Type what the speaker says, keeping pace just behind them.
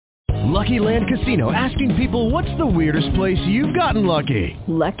Lucky Land Casino, asking people, what's the weirdest place you've gotten lucky?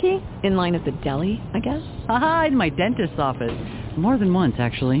 Lucky? In line at the deli, I guess? Aha, in my dentist's office. More than once,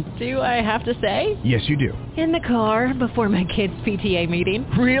 actually. Do I have to say? Yes, you do. In the car before my kids' PTA meeting.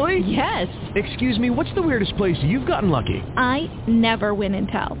 Really? Yes. Excuse me, what's the weirdest place you've gotten lucky? I never win and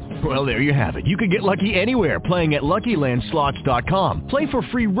tell. Well, there you have it. You can get lucky anywhere, playing at LuckyLandSlots.com. Play for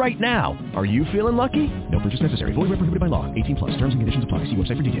free right now. Are you feeling lucky? No purchase necessary. Void where prohibited by law. 18+. Terms and conditions apply. See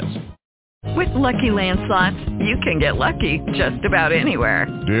website for details. With Lucky Land Slots, you can get lucky just about anywhere.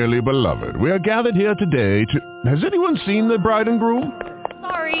 Dearly beloved, we are gathered here today to... Has anyone seen the bride and groom?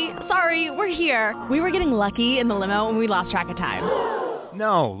 Sorry, we're here. We were getting lucky in the limo and we lost track of time.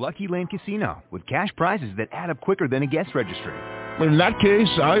 No, Lucky Land Casino, with cash prizes that add up quicker than a guest registry. In that case,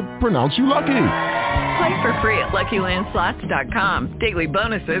 I pronounce you lucky. Play for free at LuckyLandSlots.com. Daily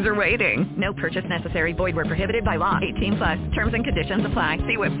bonuses are waiting. No purchase necessary. Void where prohibited by law. 18+. Terms and conditions apply.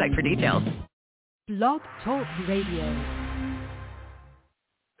 See website for details. Blog Talk Radio.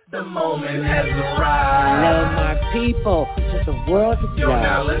 The moment has arrived. Love my people. It's just a world to Yo,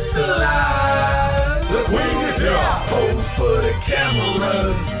 now let's collide. Look, we get there. Pose for the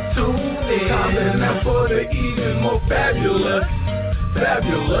cameras. Tune in. Coming out for the even more fabulous.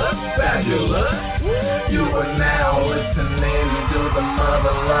 Fabulous. You are now listening to the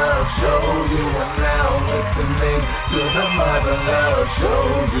Mother Love Show. You are now listening to the Mother Love Show.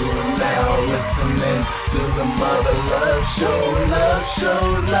 You are now listening to the Mother Love Show. Love Show,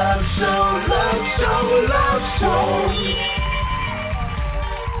 Love Show, Love Show, Love Show.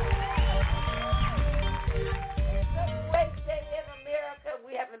 Great day in America.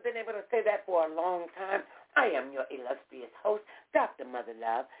 We haven't been able to say that for a long time. I am your illustrious host, Dr. Mother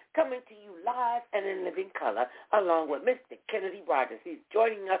Love, coming to you live and in living color, along with Mr. Kennedy Rogers. He's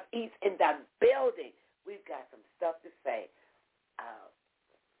joining us. He's in the building. We've got some stuff to say.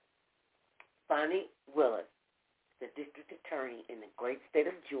 Fani Willis, the district attorney in the great state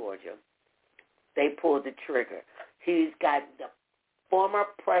of Georgia, they pulled the trigger. He's got the former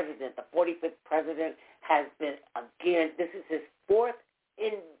president, the 45th president, has been, again, this is his fourth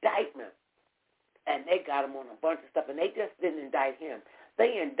indictment. And they got him on a bunch of stuff, and they just didn't indict him.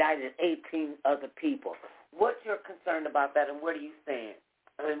 They indicted 18 other people. What's your concern about that, and where do you stand?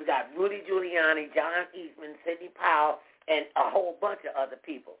 I mean, we got Rudy Giuliani, John Eastman, Sidney Powell, and a whole bunch of other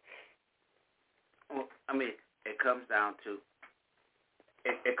people. Well, I mean, it comes down to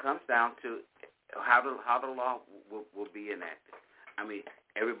how the law will be enacted. I mean,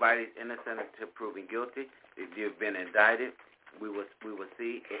 everybody's innocent until proven guilty. If you've been indicted, we will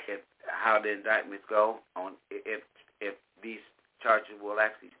see if how the indictments go on if these charges will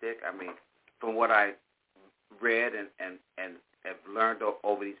actually stick. I mean, from what I read and have learned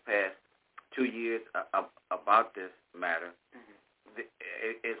over these past 2 years about this matter,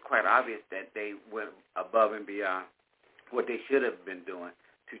 it's quite obvious that they went above and beyond what they should have been doing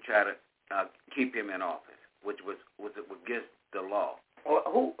to try to keep him in office, which was against the law. Or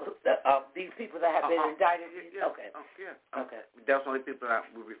who these people that have been indicted? Yeah. Okay. Okay. That's the only people that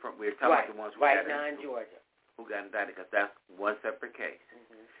we're talking about, the ones who right now in Georgia who got indicted, because that's one separate case.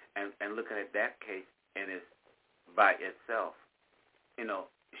 Mm-hmm. And looking at that case and it's by itself,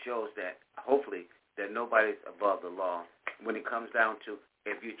 shows that hopefully that nobody's above the law when it comes down to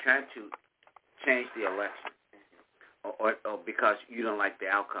if you're trying to change the election or because you don't like the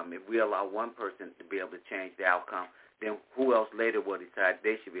outcome. If we allow one person to be able to change the outcome, then who else later will decide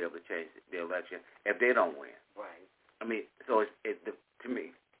they should be able to change the election if they don't win? Right. I mean, so to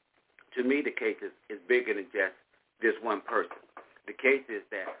me, the case is bigger than just this one person. The case is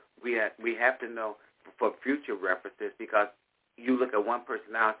that we have to know for future references, because you look at one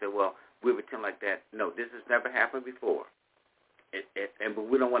person now and say, well, we pretend like that. No, this has never happened before. But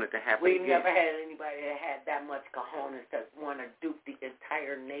we don't want it to happen again. We never had anybody that had that much cojones to want to dupe the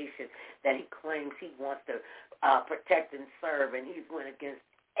entire nation that he claims he wants to protect and serve, and he's went against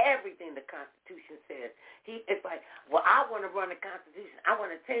everything the Constitution says. It's like, well, I want to run the Constitution. I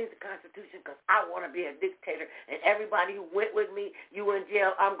want to change the Constitution because I want to be a dictator, and everybody who went with me, you in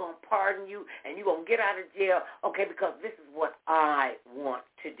jail, I'm going to pardon you, and you're going to get out of jail, okay, because this is what I want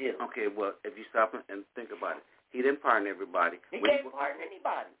to do. Okay, well, if you stop and think about it, he didn't pardon everybody. He can't pardon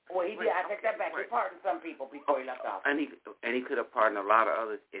anybody. Well, he did. I take that back. He pardoned some people before he left office. And he could have pardoned a lot of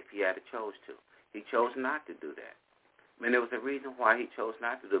others if he had chose to. He chose not to do that. I mean, there was a reason why he chose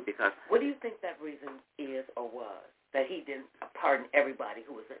not to do it, because... What do you think that reason is or was, that he didn't pardon everybody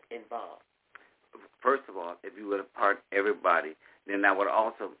who was involved? First of all, if you would have pardoned everybody, then that would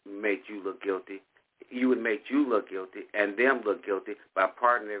also make you look guilty you would make you look guilty and them look guilty by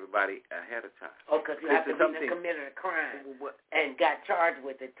pardoning everybody ahead of time. Oh, because you have to be committed a crime and got charged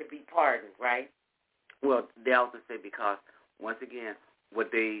with it to be pardoned, right? Well, they also say because, once again,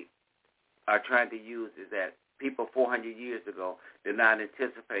 what they are trying to use is that people 400 years ago did not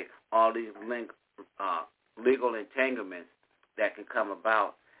anticipate all these legal entanglements that can come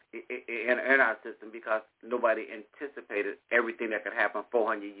about in our system because nobody anticipated everything that could happen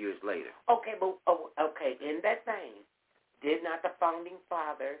 400 years later. Okay, but in that vein, did not the founding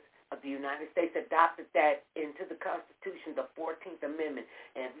fathers of the United States adopted that into the Constitution, the 14th Amendment?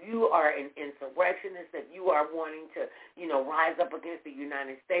 And if you are an insurrectionist, if you are wanting to, rise up against the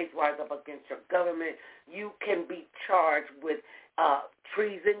United States, rise up against your government, you can be charged with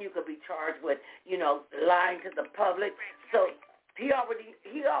treason. You could be charged with, lying to the public. So he already,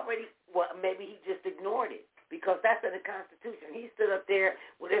 well, maybe he just ignored it because that's in the Constitution. He stood up there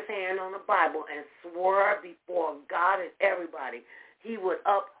with his hand on the Bible and swore before God and everybody he would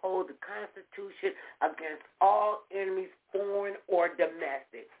uphold the Constitution against all enemies, foreign or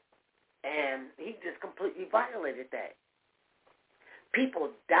domestic. And he just completely violated that.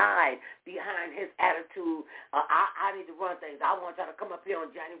 People died behind his attitude. I need to run things. I want y'all to come up here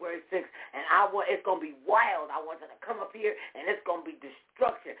on January 6th, and it's going to be wild. I want y'all to come up here, and it's going to be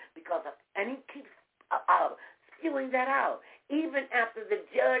destruction. And he keeps spewing that out. Even after the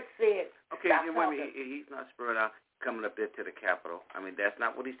judge said, okay, he's not spewing out coming up there to the Capitol. I mean, that's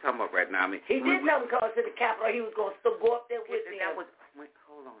not what he's talking about right now. I mean, he did tell him to come to the Capitol. He was going to still go up there with him.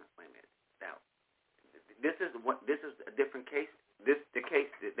 Hold on, wait a minute. Now, this is a different case. The case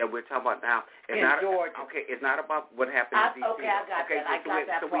that we're talking about now is in not Georgia. Okay, it's not about what happened in D.C. Okay, I got that. I got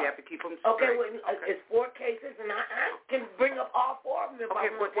that. So we have to keep them straight. Okay, it's 4 cases, and I can bring up all 4 of them.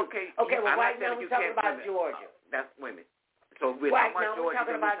 Okay, well, right now we're talking about Georgia. That's women. So we're right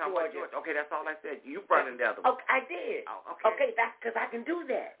talking about Georgia. Okay, that's all I said. You brought in the other one. Okay, I did. Okay, that's because I can do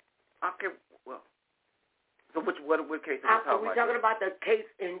that. Okay, well, so what case are we talking about? We're talking about the case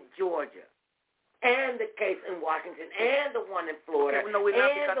in Georgia. And the case in Washington, and the one in Florida, okay, well, no, we're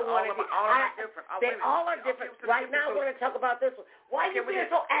not, and the one in all are different. They all are different. Right now, we're going to talk about this one. Why are you being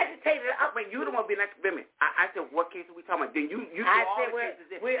so agitated? You don't want to be next to me. I said, what case are we talking about? Then you I said we're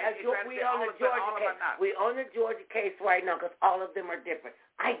on the Georgia case. We're on the Georgia case right now because all of them are different.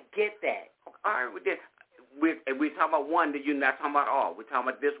 I get that. All right, we did. We're talking about one that you're not talking about all. We're talking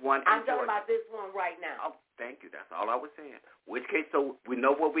about this one. I'm talking about this one right now. Oh, thank you. That's all I was saying. Which case, so we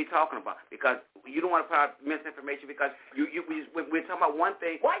know what we're talking about because you don't want to put out misinformation because we're talking about one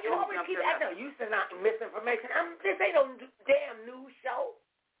thing. Why you always keep acting? You said not misinformation. This ain't no damn news show.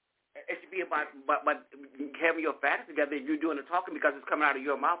 It should be about having your facts together. You're doing the talking because it's coming out of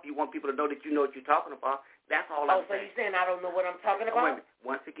your mouth. You want people to know that you know what you're talking about. That's all I'm saying. So you're saying I don't know what I'm talking about? Wait,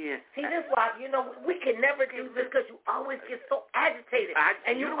 once again. See, this is why, we can never do this because you always get so agitated.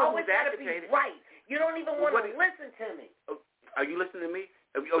 And you always want to be right. You don't even want to listen to me. Are you listening to me?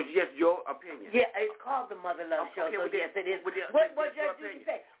 Oh, yes, your opinion. Yeah, it's called the Mother Love Show, so yes, it is. What Judge did you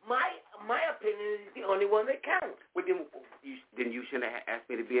say? My opinion is the only one that counts. Well, then you shouldn't have asked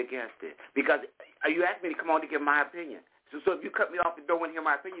me to be a guest then. Because you asked me to come on to give my opinion. So if you cut me off and don't want to hear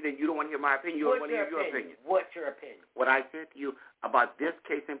my opinion, then you don't want to hear my opinion. You don't want to hear your opinion. What's your opinion? What I said to you about this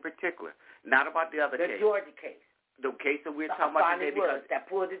case in particular, not about the other case. The Georgia case. The case that we're talking about today. Fani Willis that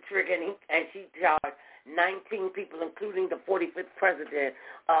pulled the trigger and she charged 19 people, including the 45th president,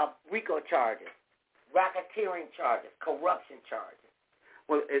 of RICO charges, racketeering charges, corruption charges.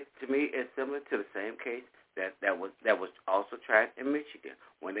 Well, to me, it's similar to the same case that was also tried in Michigan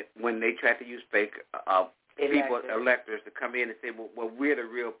when they tried to use fake electors to come in and say, well, we're the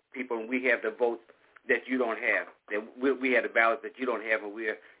real people and we have the votes that you don't have. That we have the ballots that you don't have, and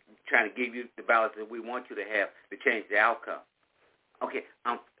we're trying to give you the ballots that we want you to have to change the outcome. Okay,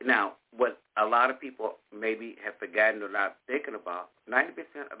 now what a lot of people maybe have forgotten or not thinking about,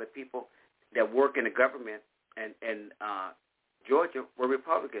 90% of the people that work in the government and Georgia were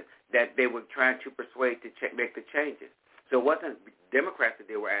Republicans that they were trying to persuade to make the changes. So it wasn't Democrats that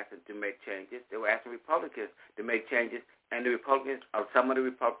they were asking to make changes. They were asking Republicans to make changes, and the Republicans, or some of the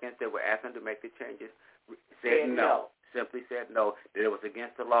Republicans that were asking to make the changes, said no. Simply said no, that it was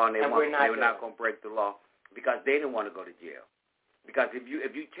against the law, and they were not going to break the law because they didn't want to go to jail. Because if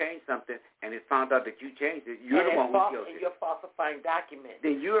you change something and it's found out that you changed it, you're the one who's guilty. And you're falsifying documents.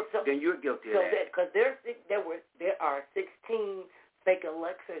 Then you're guilty of that. Because there are 16 fake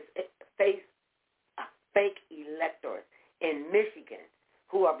electors, fake electors in Michigan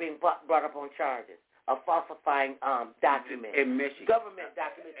who are being brought up on charges of falsifying documents. In Michigan. Government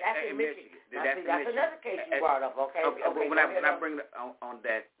documents. That's in Michigan. That's another case you brought up, okay? When I bring on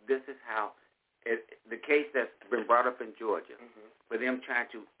that, this is how case that's been brought up in Georgia, for them trying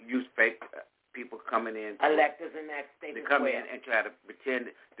to use fake people coming in, electors in that state to come in and try to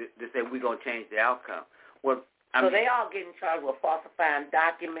pretend to say we're going to change the outcome. Well, I mean, they all getting charged with falsifying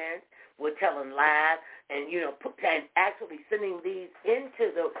documents, with telling lies, and and actually sending these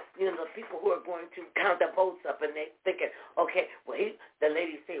into the the people who are going to count the votes up, and they thinking, okay, well,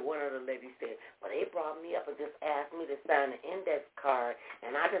 one of the ladies said, well, they brought me up and just asked me to sign the index card,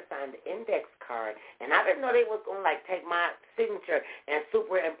 and I just signed the index card, and I didn't know they was going to take my signature and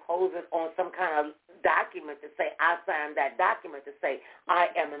superimpose it on some kind of document to say I signed that document to say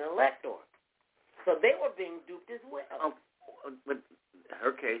I am an elector. So they were being duped as well. But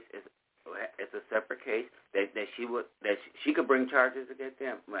her case is a separate case that she could bring charges against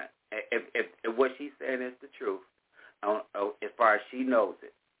them. If what she's saying is the truth, as far as she knows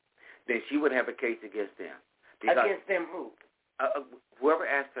it, then she would have a case against them. Against them who? Whoever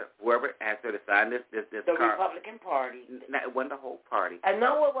asked her to sign this the card. Republican Party. No, it wasn't the whole party. I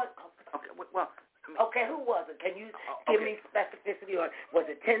know it was. Okay, well. Okay, who was it? Can you give me specificity on? Was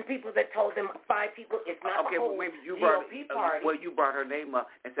it 10 people that told them 5 people? It's not the whole GOP party. Well, you brought her name up,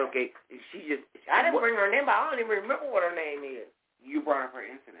 and so okay, she just. I didn't bring her name, but I don't even remember what her name is. You brought up her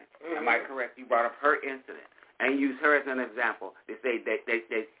incident. Am I correct? You brought up her incident and used her as an example. They say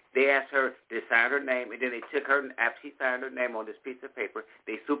they asked her to sign her name, and then they took her after she signed her name on this piece of paper.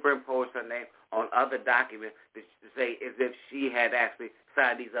 They superimposed her name on other documents to say as if she had actually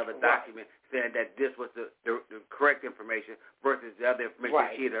signed these other documents, saying that this was the correct information versus the other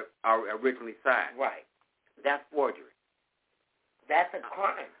information she had originally signed. Right. That's forgery. That's a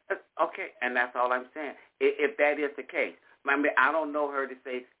crime. Okay, and that's all I'm saying. If that is the case, I mean, I don't know her to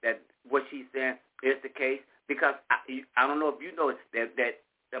say that what she's saying is the case because I don't know if you know that.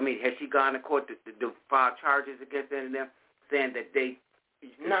 I mean, has she gone to court to file charges against any of them, saying that they?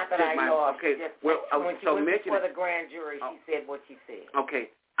 Not that I know of. Okay. When she went before the grand jury, she said what she said. Okay.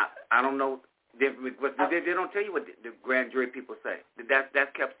 I don't know. They don't tell you what the grand jury people say.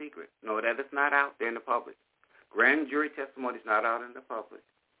 That's kept secret. No, that is not out there in the public. Grand jury testimony is not out in the public.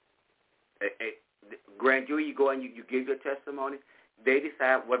 Grand jury, you go and you give your testimony. They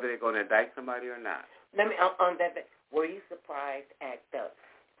decide whether they're going to indict somebody or not. Let me on that. Were you surprised at the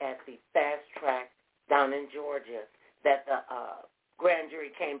fast track down in Georgia that the grand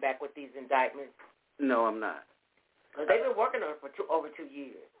jury came back with these indictments? No, I'm not. Because they've been working on it for over 2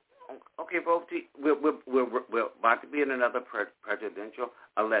 years. Okay, we're about to be in another presidential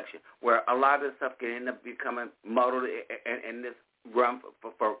election where a lot of this stuff can end up becoming muddled in this run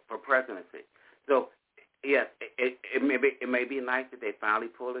for presidency. So, yes, it may be nice that they finally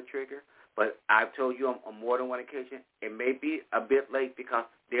pull the trigger, but I've told you on more than one occasion it may be a bit late because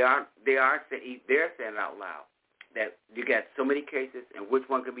they're saying out loud that you got so many cases and which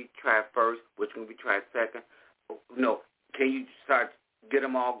one can be tried first, which one can be tried second. No, can you start get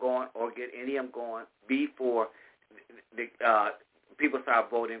them all going or get any of them going before the people start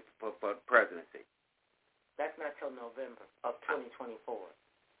voting for presidency? That's not till November of 2024.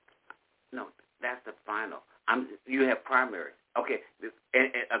 No, that's the final. You have primaries. Okay,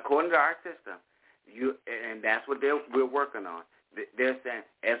 and according to our system, and that's what we're working on. They're saying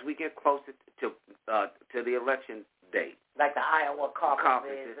as we get closer to the election date, like the Iowa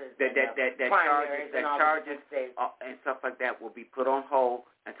caucuses, that charges and stuff like that will be put on hold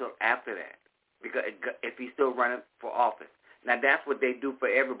until after that, because if he's still running for office. Now that's what they do for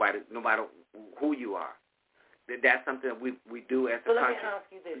everybody, no matter who you are. That's something that we do as a country. So let me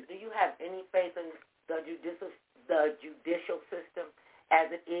ask you this: do you have any faith in the judicial system as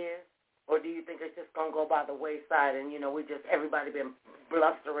it is, or do you think it's just gonna go by the wayside and everybody been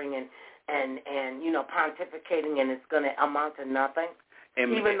blustering and pontificating and it's gonna amount to nothing?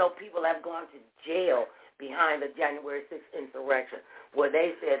 Even though people have gone to jail behind the January 6th insurrection, where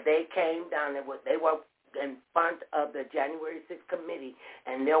they said they came down and they were in front of the January 6th committee,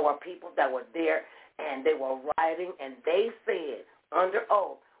 and there were people that were there and they were rioting, and they said under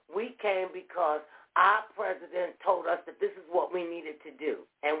oath, we came because our president told us that this is what we needed to do,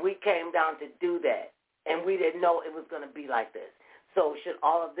 and we came down to do that, and we didn't know it was going to be like this. So should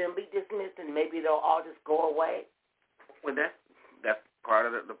all of them be dismissed, and maybe they'll all just go away? Well, that's part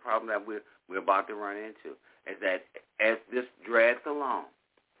of the problem that we're about to run into, is that as this drags along,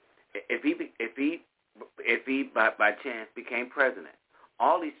 if he by chance became president,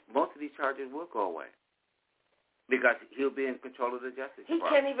 most of these charges will go away because he'll be in control of the justice department. He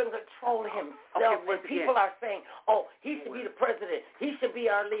can't even control himself. When people are saying, "Oh, he should be the president. He should be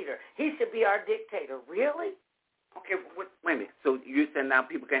our leader. He should be our dictator." Really? Okay, wait a minute. So you're saying now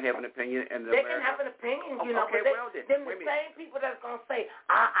people can't have an opinion? They can have an opinion, you know, okay, but them the same people that's going to say,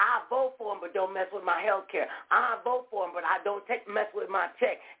 I vote for him, but don't mess with my health care. I vote for him, but I don't mess with my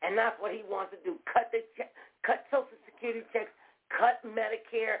check. And that's what he wants to do, cut Social Security checks, cut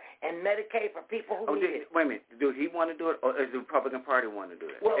Medicare and Medicaid for people who need it. Wait a minute. Do he want to do it, or does the Republican Party want to do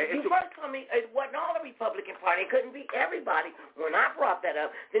it? Well, you first told me it wasn't all the Republican Party. It couldn't be everybody. When I brought that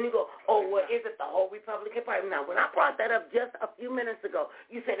up, then you go, oh, well, is it the whole Republican Party? Now, when I brought that up just a few minutes ago,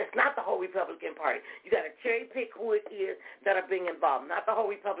 you said it's not the whole Republican Party. You got to cherry pick who it is that are being involved, not the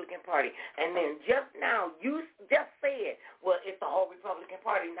whole Republican Party. And then just now, you just said, well, it's the whole Republican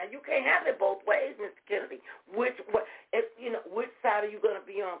Party. Now, you can't have it both ways, Mr. Kennedy. Which side are you going to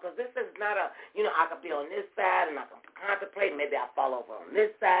be on? Because this is not I could be on this side and I can contemplate. Maybe I fall over on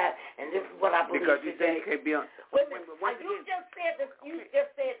this side, and this is what I believe because today. Because you say you can't be on. Wait a minute. You just said this. You just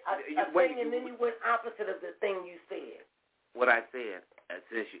said a thing, and then you went opposite of the thing you said. What I said,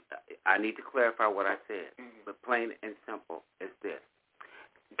 I need to clarify what I said, but plain and simple is this.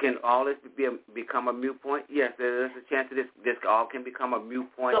 Can all this become a moot point? Yes, there is a chance that this all can become a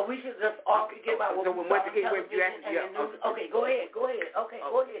moot point. So we should just all forget about what we saw on television and the news. Okay, go ahead. Okay,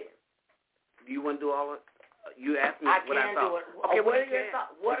 go ahead. Do you want to do all of it? You asked me what I thought. Okay, what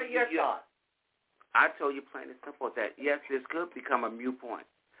are your thoughts? I told you plain and simple that, yes, this could become a moot point.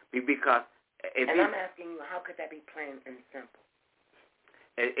 Because I'm asking you, how could that be plain and simple?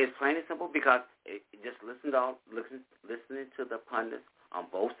 It's plain and simple because just listening to the pundits on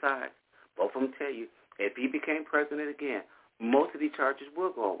both sides. Both of them tell you if he became president again, most of these charges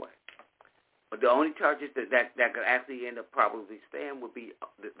will go away. But the only charges that could actually end up probably staying would be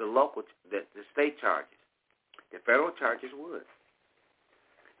the state charges. The federal charges would.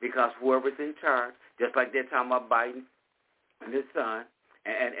 Because whoever's in charge, just like they're talking about Biden and his son,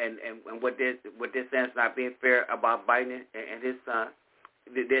 and what they're saying is not being fair about Biden and his son,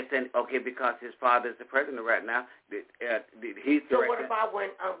 they're saying, okay, because his father is the president right now, he's the. So what about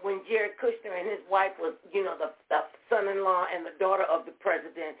when Jared Kushner and his wife was, the son-in-law and the daughter of the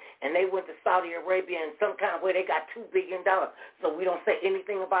president, and they went to Saudi Arabia in some kind of way, they got $2 billion. So we don't say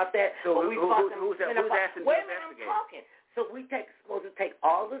anything about that. So who's asking? Wait a minute, I'm talking. So we supposed to take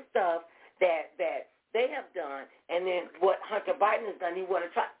all the stuff that they have done, and then what Hunter Biden has done, you want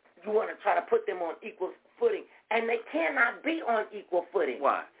to try to put them on equal footing, and they cannot be on equal footing.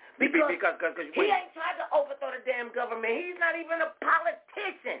 Why? Because he ain't tried to overthrow the damn government. He's not even a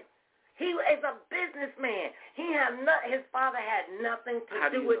politician. He is a businessman. His father had nothing to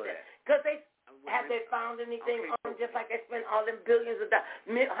do with it. Because have they found anything on him, just like they spent all them billions of dollars,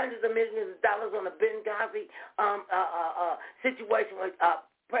 hundreds of millions of dollars on the Benghazi situation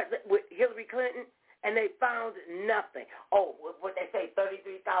with Hillary Clinton? And they found nothing. Oh, what they say,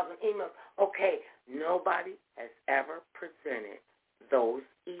 33,000 emails. Okay, nobody has ever presented those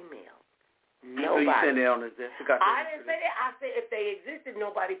emails. Nobody. So you said that on this desk? I didn't say that. I said if they existed,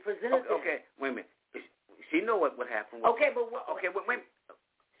 nobody presented them. Okay, wait a minute. She knows what happened with them. Okay, wait.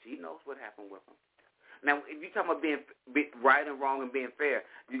 She knows what happened with them. Now, if you're talking about being right and wrong and being fair,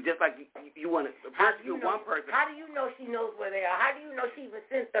 just like you want to persecute one person. How do you know she knows where they are? How do you know she even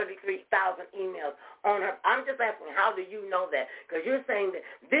sent 33,000 emails on her? I'm just asking, how do you know that? Because you're saying that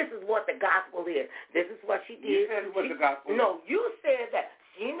this is what the gospel is. This is what she did. You said it was the gospel. No, you said that.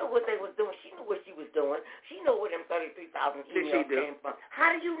 She knew what they was doing. She knew what she was doing. She knew where them 33,000 emails came from. How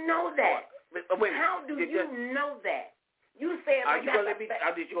do you know that? How do you know that? You said are you going to let me?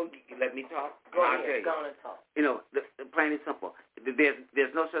 Did you let me talk? Go ahead. Go on and talk. Plain and simple.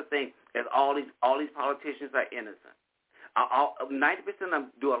 There's no such thing as all these politicians are innocent. 90% of them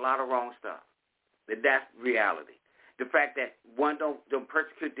do a lot of wrong stuff. That's reality. The fact that one don't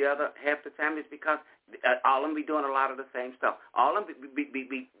persecute the other half the time is because all of them be doing a lot of the same stuff. All of them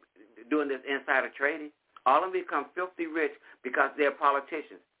be doing this insider trading. All of them become filthy rich because they're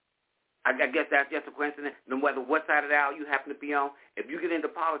politicians. I guess that's just a coincidence. No matter what side of the aisle you happen to be on, if you get into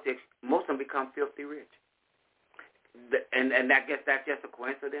politics, most of them become filthy rich. And I guess that's just a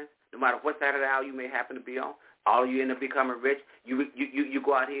coincidence. No matter what side of the aisle you may happen to be on, all of you end up becoming rich. You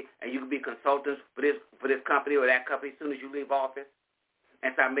go out here and you can be consultants for this company or that company as soon as you leave office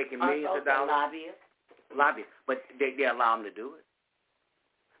and start making millions of dollars. Lobbyists. But they allow them to do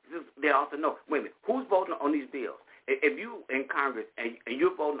it. They also know, wait a minute, who's voting on these bills? If you in Congress and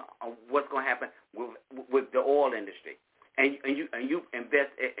you're voting on what's going to happen with the oil industry, and you invest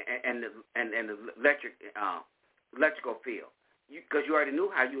in the electrical field, because you already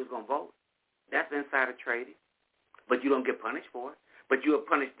knew how you was going to vote, that's insider trading, but you don't get punished for it. But you will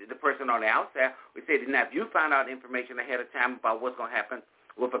punish the person on the outside. We say that now if you find out information ahead of time about what's going to happen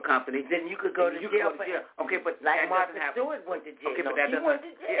with a company. Then you could go to jail. Okay, but like that Martha doesn't happen. Stewart went to jail. Okay, but he went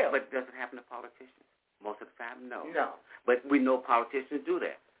to jail. But it doesn't happen to politicians most of the time. No. No. But we know politicians do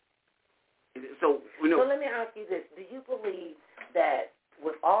that. So we know. So let me ask you this: do you believe that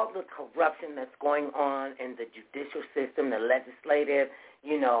with all the corruption that's going on in the judicial system, the legislative,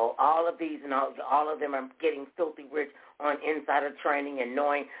 all of these and all of them are getting filthy rich on insider training and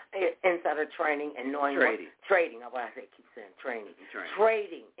knowing trading. What I say, keep saying training.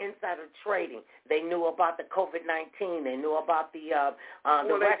 Trading, insider trading. They knew about the COVID-19. They knew about the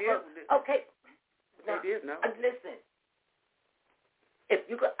they did. Okay. They did. No. Listen. If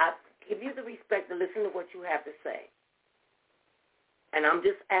you could, I give you the respect to listen to what you have to say. And I'm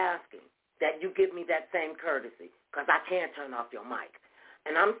just asking that you give me that same courtesy because I can't turn off your mic.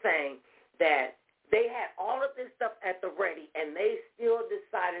 And I'm saying that they had all of this stuff at the ready, and they still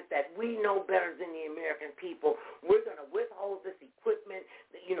decided that we know better than the American people. We're going to withhold this equipment,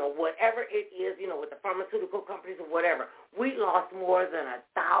 whatever it is, with the pharmaceutical companies or whatever. We lost more than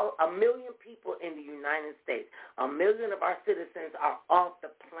a million people in the United States. 1 million of our citizens are off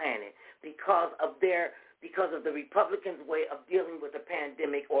the planet because of the Republicans' way of dealing with the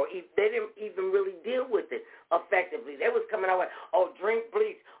pandemic, or they didn't even really deal with it effectively. They was coming out with, drink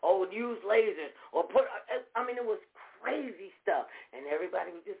bleach, use lasers, or it was crazy stuff. And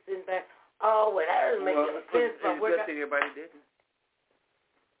everybody was just sitting back, that doesn't make any sense. It's a good thing everybody didn't.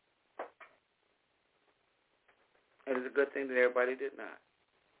 It is a good thing that everybody did not,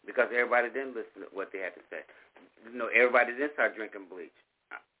 because everybody didn't listen to what they had to say. Everybody didn't start drinking bleach.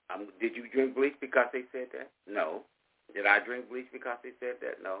 Did you drink bleach because they said that? No. Did I drink bleach because they said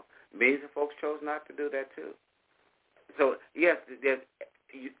that? No. Millions of folks chose not to do that too. So yes,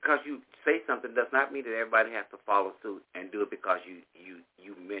 because you say something does not mean that everybody has to follow suit and do it because you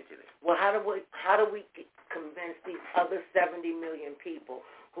mention it. Well, how do we convince these other 70 million people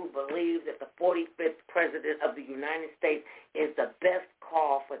who believe that the 45th president of the United States is the best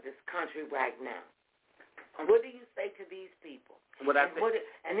call for this country right now? What do you say to these people?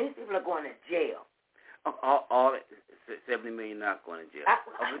 And these people are going to jail. All 70 million not going to jail.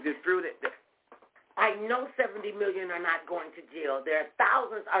 I know 70 million are not going to jail. There are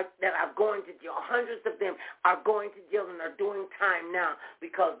thousands that are going to jail. Hundreds of them are going to jail and are doing time now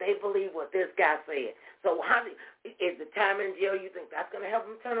because they believe what this guy said. So is the time in jail, you think that's going to help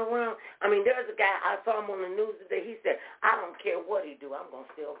him turn around? There's a guy, I saw him on the news today. He said, I don't care what he do. I'm going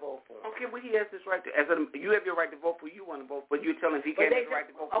to still vote for him. Okay, well, he has his right to. You have your right to vote for who you want to vote for. You're telling him he can't have the right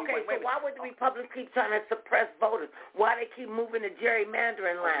to vote for you. Okay, so why would the Republicans keep trying to suppress voters? Why they keep moving the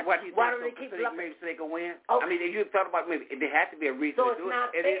gerrymandering line? Why do they keep maybe so they can win? Okay. You thought about maybe there has to be a reason to do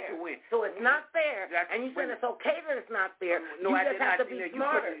it. It is to win. So it's not fair, and you said it's okay that it's not fair. No, you just have to be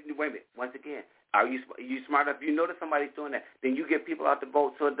smarter. Wait a minute. Once again, are you smart enough? If you notice somebody's doing that, then you get people out to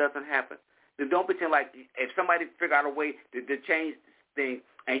vote so it doesn't happen. Then don't pretend like if somebody figure out a way to change this thing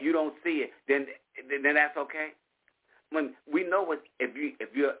and you don't see it, then that's okay. When we know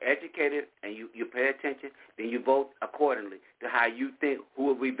if you're educated and you pay attention, then you vote accordingly to how you think who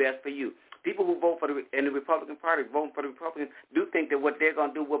will be best for you. People who vote in the Republican Party, voting for the Republicans, do think that what they're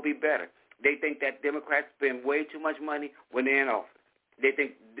going to do will be better. They think that Democrats spend way too much money when they're in office. They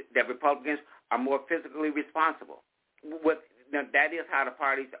think that Republicans are more fiscally responsible. Now, that is how the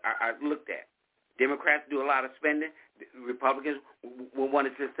parties are looked at. Democrats do a lot of spending. Republicans will want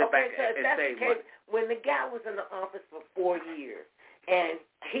to just sit back and save money. When the guy was in the office for 4 years, and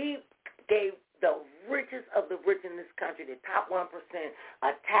he gave the richest of the rich in this country, the top 1%,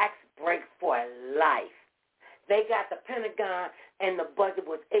 a tax break for life. They got the Pentagon, and the budget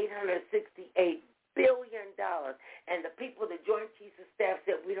was $868 billion, and the people, the Joint Chiefs of Staff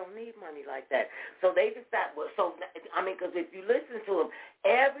said, we don't need money like that. So they decided, because if you listen to them,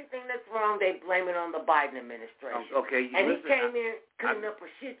 everything that's wrong, they blame it on the Biden administration. Okay. And he came in cleaning up a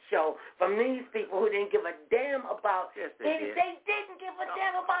shit show from these people who didn't give a damn about, they didn't give a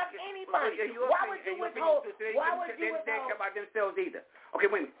damn about anybody. Why would you withhold? They didn't care about themselves either. Okay,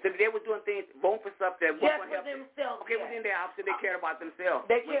 wait a minute. So they were doing things, voting for stuff that wasn't for themselves. Okay, within their office, they cared about themselves.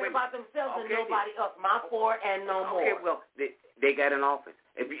 They cared about themselves and nobody else. My four and no more. Okay, well, they got in office.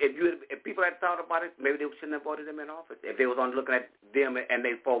 If people had thought about it, maybe they shouldn't have voted them in office. If they was on looking at them and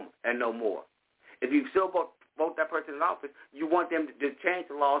they vote and no more. If you still vote that person in office, you want them to change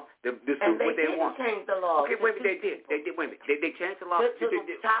the laws to suit what they want. Change the laws. Okay, wait a minute. They did. Wait a minute. They changed the laws to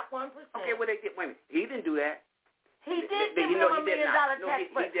the top 1%. Okay, well they did. Wait a minute. He didn't do that. He did give him $1 million tax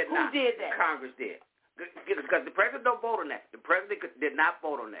break. Who did that? Congress did. Because the president don't vote on that. The president did not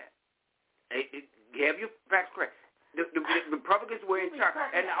vote on that. Have your facts correct. The Republicans were in charge,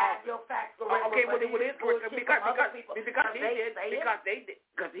 and your facts okay, well, it is correct because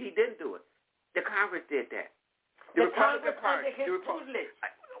he didn't do it. The Congress did that. The Congress under his tutelage.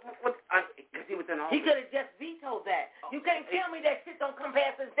 Because he was in office. He could have just vetoed that. You can't tell me that shit don't come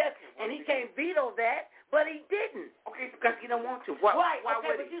past his desk, and he can't veto that, but he didn't. Okay, because he don't want to. Why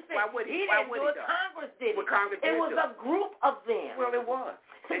would he? He didn't do it. Congress did it. It was a group of them. Well, it was.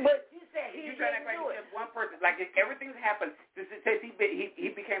 But you said he didn't do it. Just one person. Like everything's happened since he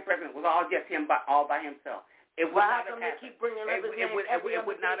became president. It was all just him, all by himself. It would not have happened. Keep bringing up his name it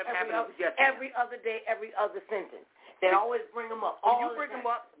would not have happened. Every other day, every other sentence. They always bring him up. You bring him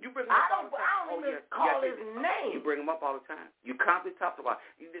up. I don't even call his name. You bring him up all the time. You constantly talk about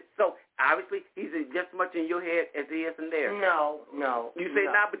it. So obviously he's just as much in your head as he is in theirs. No. You say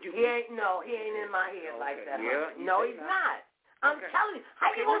not, but you. He ain't in my head like that. Yeah. No, he's not. I'm telling you.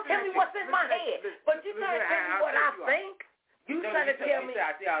 How you gonna tell me what's in my head? But you trying to tell me what I think? You trying to tell me?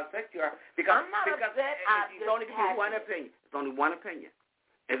 I see how upset you are because I'm not upset. It's only one opinion. It's only one opinion.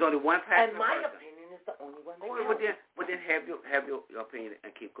 There's only one passionate person. And my person. opinion is the only one. Well, then have your opinion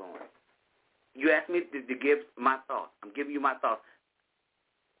and keep going. You asked me to give my thoughts. I'm giving you my thoughts.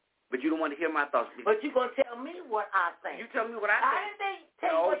 But you don't want to hear my thoughts. But you're going to tell me what I think. You tell me what I think. I didn't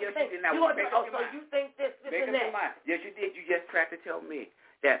tell you what you think. So you think this and that. Yes, you did. You just tried to tell me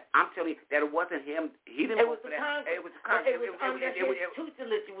that I'm telling you that it wasn't him. He didn't vote for that. It was the Congress. It was under his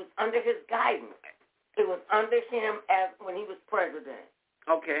tutelage. It was under his guidance. It was under him as when he was president.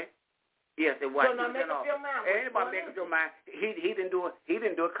 Okay. Yes, it was. So now make up your mind. Anybody make up your mind? He didn't do it. He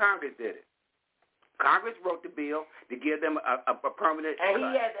didn't do it. Congress did it. Congress wrote the bill to give them a permanent. And he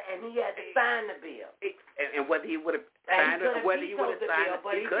had to sign the bill. And whether he would have signed it, whether he would have signed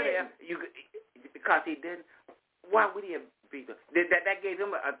it, he could have. Because he didn't. Why would he have vetoed? That gave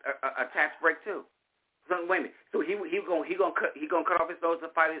him a tax break too. So wait a minute. So he gonna cut off his nose to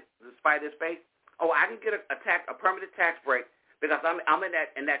spite his face. Oh, I can get a permanent tax break because I'm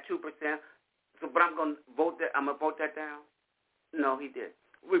in that 2%. So, but I'm gonna vote that. I'm gonna vote that down. No, he did.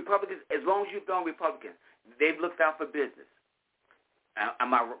 Republicans, as long as you've done Republicans, they've looked out for business.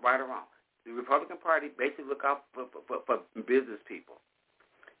 Am I right or wrong? The Republican Party basically look out for business people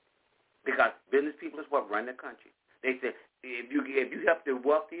because business people is what run the country. They said if you help the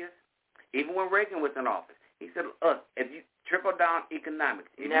wealthiest, even when Reagan was in office, he said, if you trickle down economics,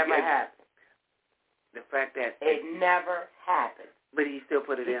 it never happened. The fact that it never happened. But he still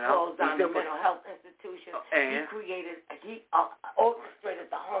put it in. He closed down the mental health institution. He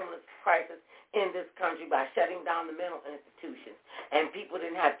orchestrated the homeless crisis in this country by shutting down the mental institutions, and people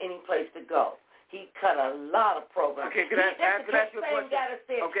didn't have any place to go. He cut a lot of programs. Okay, could I ask you a question?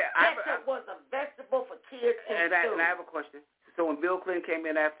 Ketchup was a vegetable for kids and I have a question. So when Bill Clinton came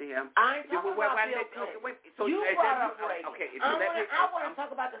in after him, I ain't talking about Bill Clinton. You brought up Reagan. Okay, I want to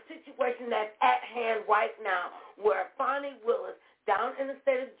talk about the situation that's at hand right now, where Fani Willis down in the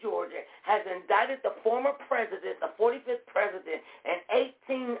state of Georgia has indicted the former president, the 45th president, and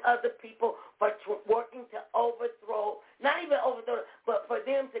 18 other people for working to overthrow, not even overthrow, but for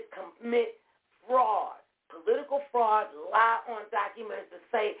them to commit fraud, political fraud, lie on documents to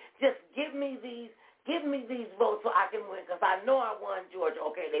say, just give me these votes so I can win because I know I won Georgia.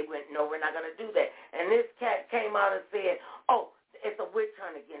 Okay, they went, no, we're not going to do that. And this cat came out and said, oh, it's a witch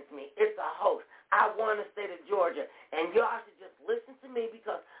hunt against me. It's a hoax. I won the state of Georgia, and y'all should just listen to me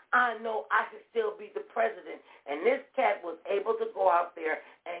because I know I should still be the president. And this cat was able to go out there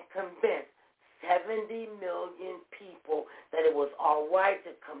and convince 70 million people that it was all right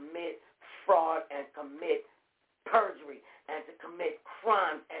to commit fraud and commit perjury and to commit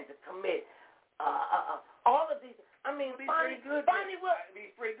crimes and to commit all of these. I mean, Fani will.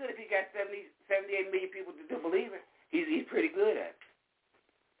 He's pretty good if he got 78 million people to believe it. He's pretty good at it.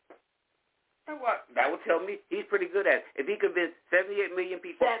 And what? That would tell me he's pretty good at it. If he convinced 78 million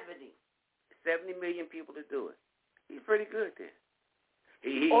people. 70 million people to do it. He's pretty good then.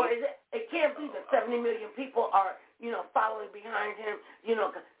 Or is it can't be that 70 million people are, following behind him,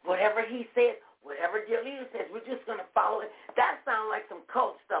 whatever he says, whatever your leader says, we're just going to follow it. That sounds like some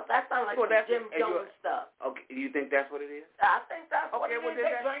cult stuff. That sounds like some Jim Jones stuff. Okay, you think that's what it is? I think that's what it is. They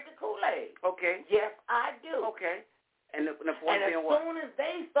drank the Kool-Aid. Okay. Yes, I do. Okay. And as soon as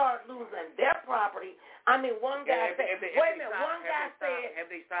they start losing their property, I mean, one guy said, have they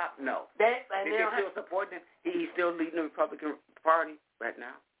stopped? No. They're still supporting him. He's still leading the Republican Party right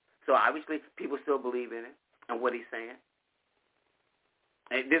now. So obviously people still believe in it and what he's saying.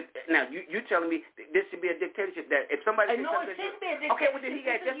 And now you telling me this should be a dictatorship? That if somebody it shouldn't be a dictatorship. Okay, well then he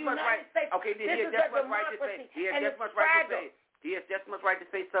got just much right. Okay, then he had just much right to say. He had just much right to say. He has just as much right to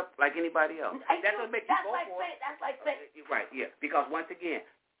say stuff like anybody else. That's what makes you go for it. That's like saying. Right, yeah. Because once again,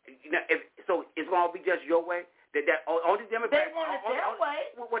 so it's going to be just your way. That only Democrats. They want it their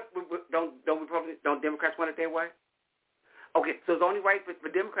way. Don't Democrats want it their way? Okay, so it's only right for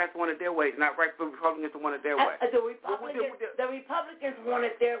Democrats to want it their way. It's not right for Republicans to want it their way. The Republicans want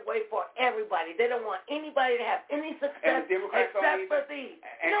it their way for everybody. They don't want anybody to have any success except for these.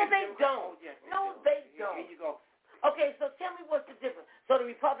 No, they don't. No, they don't. Here you go. Okay, so tell me what's the difference. So the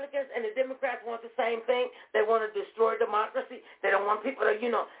Republicans and the Democrats want the same thing. They want to destroy democracy. They don't want people to,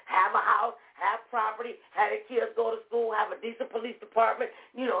 have a house, have property, have their kids go to school, have a decent police department,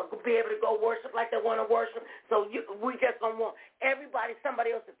 be able to go worship like they want to worship. So we just don't want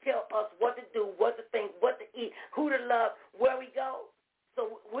somebody else to tell us what to do, what to think, what to eat, who to love, where we go.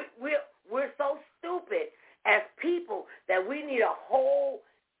 So we're so stupid as people that we need a whole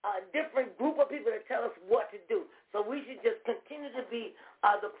different group of people to tell us what to do. So we should just continue to be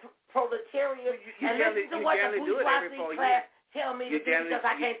the proletariat and listen to what the bourgeoisie class tell me to do because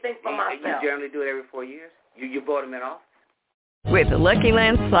I can't think for myself. You generally do it every 4 years? You vote them in off? With the Lucky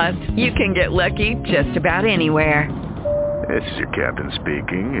Land Slots, you can get lucky just about anywhere. This is your captain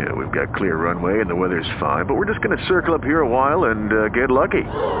speaking. We've got clear runway and the weather's fine, but we're just going to circle up here a while and get lucky.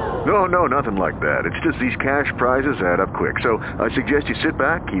 No, nothing like that. It's just these cash prizes add up quick. So I suggest you sit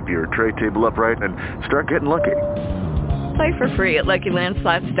back, keep your tray table upright, and start getting lucky. Play for free at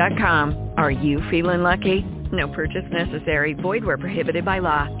LuckyLandSlots.com. Are you feeling lucky? No purchase necessary. Void where prohibited by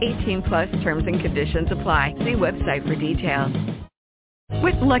law. 18+ terms and conditions apply. See website for details.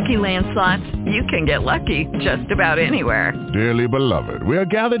 With Lucky Land Slots, you can get lucky just about anywhere. Dearly beloved, we are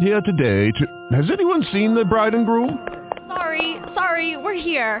gathered here today to... Has anyone seen the bride and groom? Sorry, we're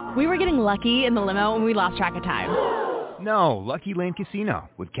here. We were getting lucky in the limo and we lost track of time. No, Lucky Land Casino,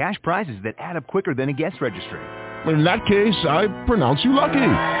 with cash prizes that add up quicker than a guest registry. In that case, I pronounce you lucky.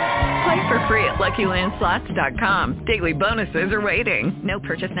 Play for free at LuckyLandSlots.com. Daily bonuses are waiting. No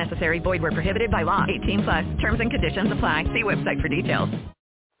purchase necessary. Void where prohibited by law. 18+. Terms and conditions apply. See website for details.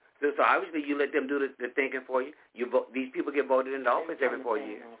 So obviously you let them do the thinking for you. These people get voted into office every 4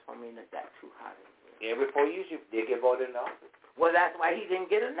 years. Every 4 years they get voted into office. Well, that's why he didn't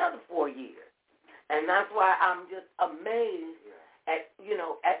get another 4 years. And that's why I'm just amazed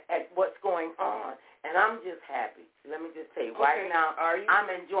at what's going on. And I'm just happy. Let me just tell you, right now, I'm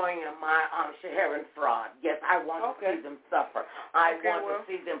enjoying my Shaharan fraud. Yes, I want to see them suffer. I want to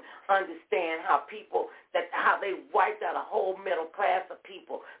see them understand how they wiped out a whole middle class of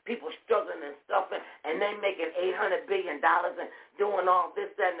people struggling and stuffing, and they making $800 billion and doing all this,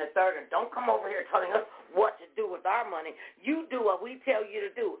 that, and the third. And don't come over here telling us what to do with our money. You do what we tell you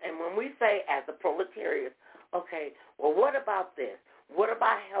to do. And when we say, as the proletariat, okay, well, what about this? What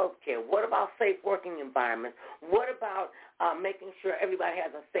about health care? What about safe working environments? What about making sure everybody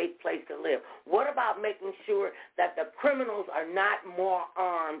has a safe place to live? What about making sure that the criminals are not more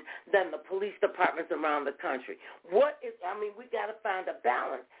armed than the police departments around the country? We got to find a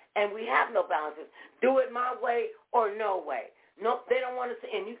balance, and we have no balances. Do it my way or no way. No, they don't want to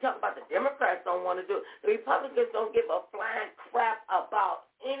see. And you talk about the Democrats don't want to do it. The Republicans don't give a flying crap about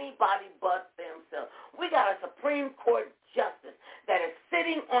anybody but themselves. We got a Supreme Court justice that is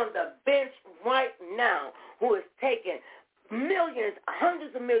sitting on the bench right now who is taking millions,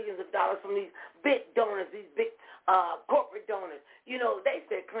 hundreds of millions of dollars from these big donors, these big corporate donors. They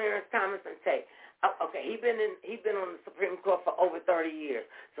said Clarence Thomas and Tate. Okay, he's been on the Supreme Court for over 30 years.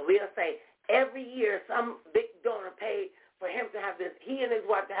 So we'll say every year some big donor paid for him to have this, he and his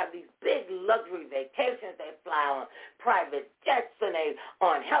wife to have these big luxury vacations. They fly on private jets and they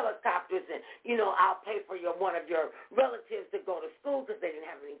on helicopters, and I'll pay for one of your relatives to go to school because they didn't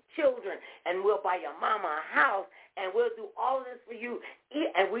have any children, and we'll buy your mama a house, and we'll do all of this for you.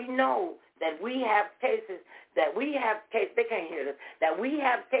 And we know that we have cases they can't hear this, that we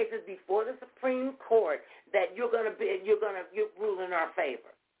have cases before the Supreme Court that you're rule in our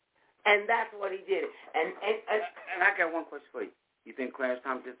favor. And that's what he did. And I got one question for you. You think Clarence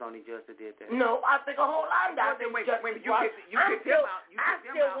Thomas is the only judge that did that? No, I think a whole lot of them. I still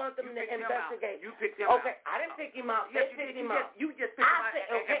want them to investigate. You picked him out. Okay, I didn't pick him out. Yes, they picked him out. You just picked him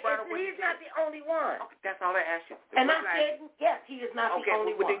out. He's not the only one. Okay, that's all I asked you. And I said, yes, he is not the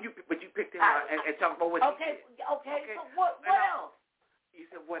only one. But you picked him out and talked about what he did. Okay, so what else? You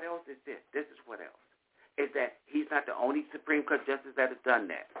said, what else is this? This is what else. Is that he's not the only Supreme Court justice that has done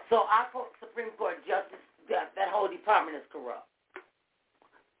that. So our Supreme Court justice, that whole department is corrupt.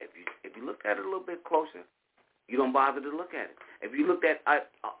 If you look at it a little bit closer, you don't bother to look at it. If you looked at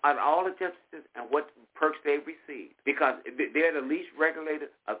all the justices and what perks they receive, because they're the least regulated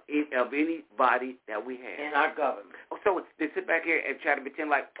of any body that we have in our government. So they sit back here and try to pretend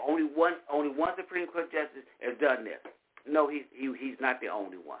like only one Supreme Court justice has done this. No, he's not the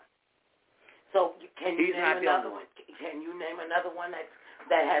only one. So can you name another one? Can you name another one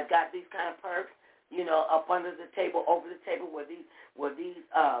that has got these kind of perks? You know, up under the table, over the table, where these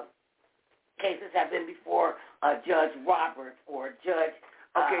cases have been before Judge Roberts or Judge.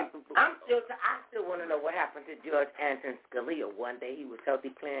 I still want to know what happened to Judge Anton Scalia. One day he was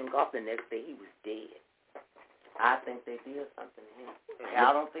healthy playing golf, the next day he was dead. I think they did something to him.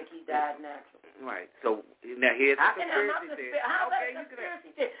 I don't think he died naturally. Right. So now here's the conspiracy theory. How's that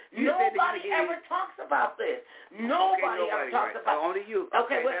conspiracy theory? Nobody ever talks about this. Nobody ever talks about it. Only you.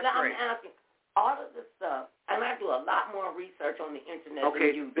 Okay, well, now I'm asking. All of this stuff, and I do a lot more research on the internet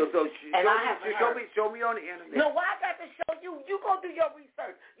than you do. So show me on the internet. No, why I got to show you? You go do your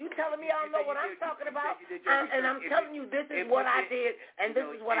research. You telling me I don't know what I'm talking about, and I'm telling you this is what I did, and this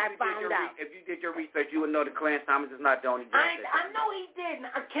is what I found out. If you did your research, you would know that Clarence Thomas is not the only judge. I know he did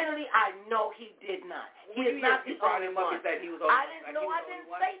not. Kennedy, I know he did not. He is not the only one. I didn't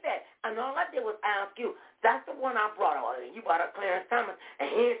say that. And all I did was ask you. That's the one I brought up. You brought up Clarence Thomas, and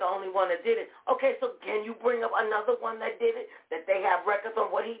he's the only one that did it. Okay, so can you bring up another one that did it, that they have records on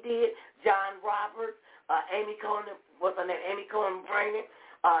what he did? John Roberts, Amy Cohen, what's her name? Amy Cohen Brandon,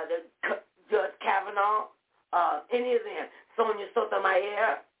 Judge Kavanaugh, any of them, Sonia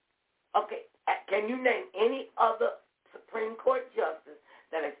Sotomayor. Okay, can you name any other Supreme Court justice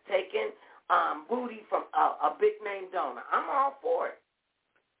that has taken booty from a big-name donor? I'm all for it.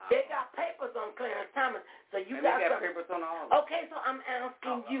 They got papers on Clarence Thomas, so you got papers on all. Okay, so I'm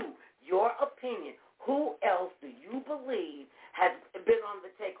asking you your opinion. Who else do you believe has been on the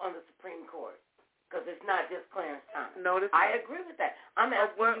take on the Supreme Court? Because it's not just Clarence Thomas. No, I agree with that. I'm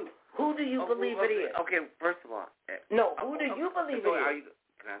asking you, who do you believe it is? Okay, first of all. No, who do you believe it is?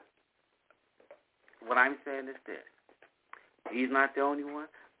 What I'm saying is this. He's not the only one.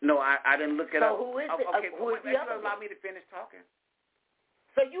 No, I didn't look it up. So who is it? Okay, who is the other allow me to finish talking.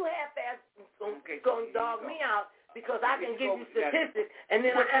 So you have to go dog me out because I can give you statistics, and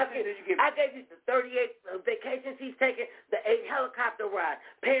then I gave you the 38 vacations he's taken, the 8 helicopter rides,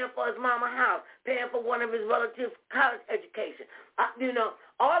 paying for his mama's house, paying for one of his relatives' college education.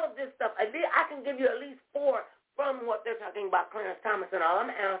 All of this stuff. I can give you at least 4 from what they're talking about Clarence Thomas, and all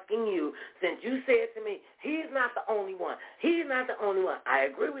I'm asking you, since you said to me, he's not the only one. He's not the only one. I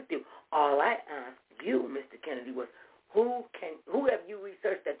agree with you. All I asked you, Mr. Kennedy, was who have you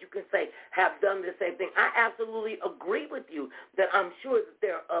researched that you can say have done the same thing? I absolutely agree with you that I'm sure that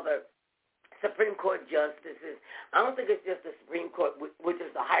there are other Supreme Court justices. I don't think it's just the Supreme Court, which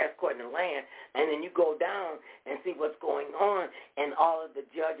is the highest court in the land, and then you go down and see what's going on, and all of the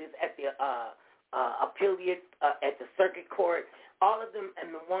judges at the appellate, at the circuit court, all of them,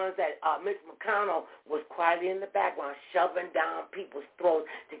 and the ones that Mitch McConnell was quietly in the background shoving down people's throats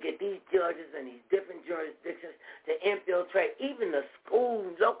to get these judges in these different jurisdictions to infiltrate even the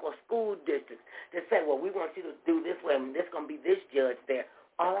local school districts to say, well, we want you to do this way, and there's going to be this judge there.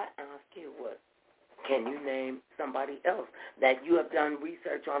 All I asked you was, can you name somebody else that you have done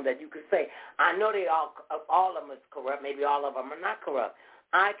research on that you could say, I know they all of them is corrupt, maybe all of them are not corrupt.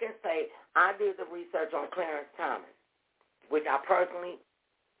 I can say I did the research on Clarence Thomas, which I personally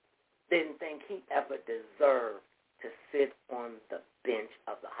didn't think he ever deserved to sit on the bench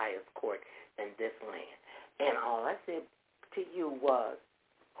of the highest court in this land. And all I said to you was,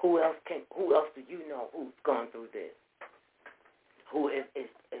 who else do you know who's gone through this? Who is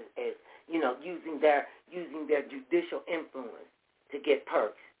using their judicial influence to get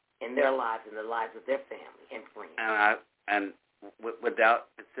perks in their lives and the lives of their family and friends. And without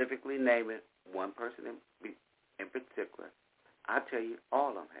specifically naming one person in particular, I'll tell you all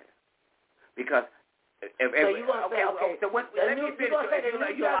of them have. Because let me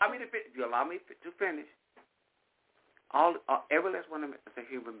finish. Every last one of them is a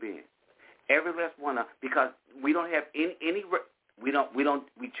human being. Every last one of them, because we don't have any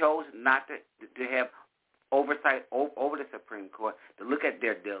we chose not to have oversight over the Supreme Court to look at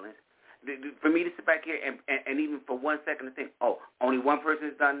their dealings. For me to sit back here and even for 1 second to think, only one person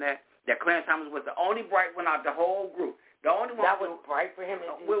has done that. That Clarence Thomas was the only bright one out of the whole group. The only one that was bright for him.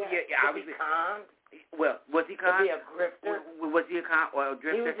 Was he con? Well, was he con? Was he a grifter? Was he a con or a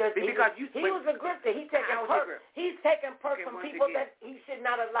drifter? He was a grifter. He's taking perks from people that he should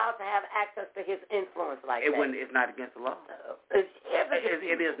not allow to have access to his influence like that. It's not against the law. It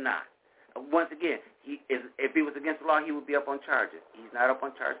is not. Once again, if he was against the law, he would be up on charges. He's not up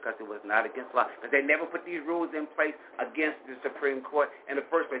on charges because it was not against the law. Because they never put these rules in place against the Supreme Court in the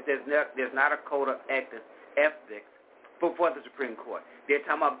first place. There's not a code of ethics for the Supreme Court. They're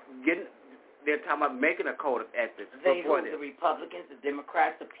talking about they're talking about making a code of ethics. They who? The Republicans, the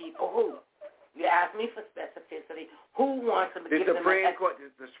Democrats, the people who? You asked me for specificity. Who wants to give them Supreme Court?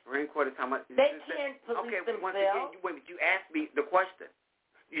 The Supreme Court is talking about. They can't police themselves. Once again, you asked me the question.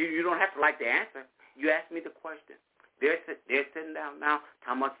 You don't have to like the answer. You asked me the question. They're sitting down now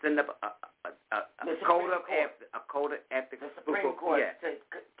talking about setting up a code of ethics. The Supreme Court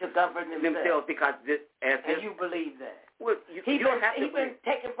to govern themselves because and you believe that. Well, he's been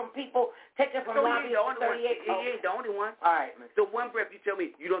taken from people, taken from lobbyists for 38 He ain't the only one. All right, man. So one breath you tell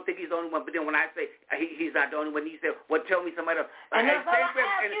me you don't think he's the only one, but then when I say he's not the only one, he said, well, tell me somebody else. And that's all I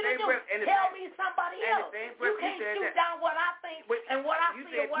ask you to do. Tell me somebody else. You can't shoot down what I think and what I see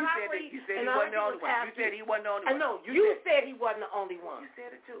and what I read. You said he wasn't the only one. You said he wasn't the only one. I know. You said he wasn't the only one. You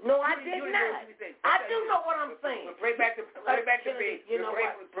said it too. No, I did not. I do know what I'm saying. Pray back to me. You know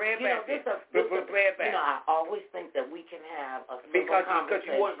what? Pray back. You know, I always think that we can have a because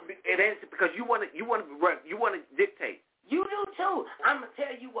you want to dictate. You do too. I'm gonna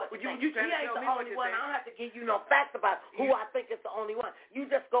tell you what. He ain't the only one. I don't have to give you no facts about who I think is the only one. You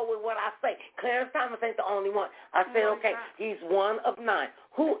just go with what I say. Clarence Thomas ain't the only one. I said, okay, he's one of 9.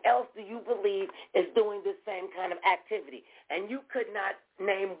 Who else do you believe is doing this same kind of activity? And you could not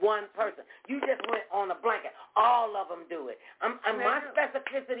name one person. You just went on a blanket. All of them do it. My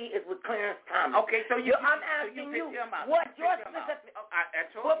specificity is with Clarence Thomas. Okay, so I'm asking you, what's your specificity?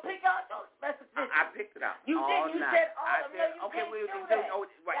 Well, pick out your specificity. I picked it out. You did. You said all of them. Okay, you can't do that.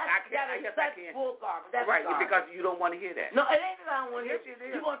 I guess I can. Bull garbage. That's right, garbage. Because you don't want to hear that. No, it ain't that I don't want to hear. Yes, it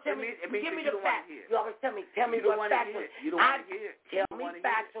is. You gonna tell me? Give me the facts. You always tell me what facts. You don't want to hear. Tell me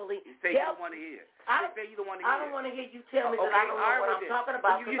factually. You say you don't want to hear. I don't want to hear you tell me that I don't know what I'm talking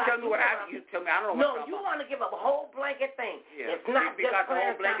about. You tell me what you tell me. I don't know. No, you want to give up a whole blanket thing. Yeah. It's not because just the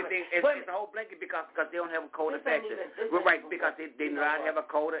whole blanket thing. It's a whole blanket because they don't have a code of ethics. We're right because they do not have a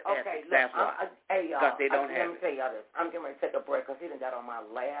code of ethics. That's why. Hey y'all, because they don't have. Let me tell y'all this. I'm getting ready to take a break because he done got on my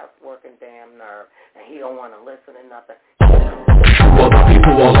last working damn nerve, and he don't want to listen to nothing. All the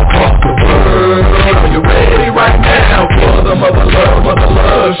people all across the world, are you ready right now for the Mother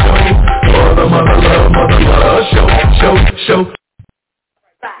Love Show? For the Mother Love Show.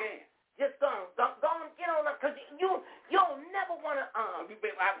 Just go on, get on up, because you'll never want to,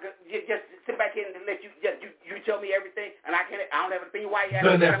 just sit back here and let you tell me everything, and I don't have a thing. Why you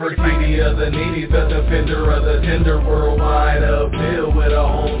the Nefertiti of the needy, the defender of the tender, worldwide appeal with a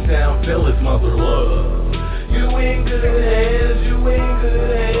hometown feel, it's Mother Love. You in good hands, you in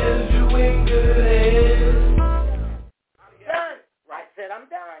good hands, you in good hands. I'm done. Right, said I'm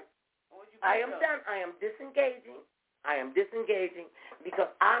done. I am done. I am disengaging because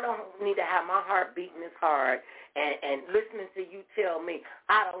I don't need to have my heart beating this hard and listening to you tell me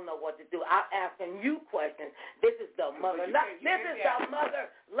I don't know what to do. I'm asking you questions. This is the Mother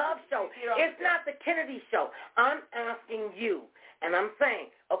Love Show. It's not the Kennedy Show. I'm asking you, and I'm saying,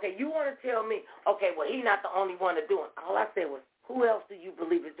 okay, you want to tell me, okay, well, he's not the only one to do it. All I said was, who else do you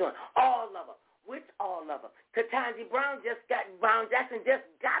believe is doing it? All of them. Which all of them? Ketanji Brown Jackson just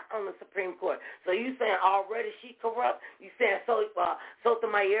got on the Supreme Court. So you saying already she corrupt? You saying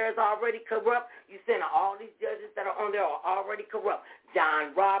Sotomayor is already corrupt? You saying all these judges that are on there are already corrupt?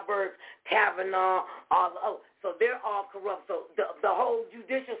 John Roberts, Kavanaugh, all the others. So they're all corrupt. So the whole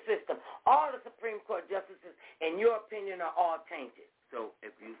judicial system, all the Supreme Court justices, in your opinion, are all tainted. So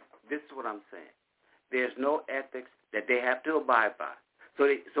this is what I'm saying. There's no ethics that they have to abide by.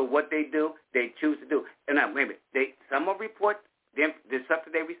 So what they do, they choose to do. And now, maybe some will report the stuff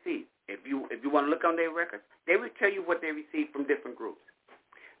that they receive. If you want to look on their records, they will tell you what they receive from different groups.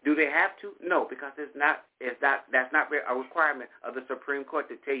 Do they have to? No, because that's not a requirement of the Supreme Court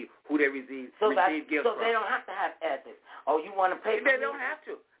to tell you who they receive gifts from. So they don't have to have ethics. Oh, you want to pay? They don't have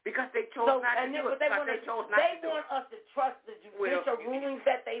to because they chose not to do it. They want us to trust the judicial rulings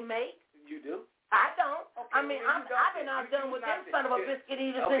that they make. You do? I don't. Okay, I mean, I've been outdone with them son of a biscuit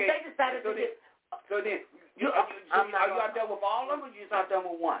eaters since they decided to get. So then, are you outdone with all of them, or you just outdone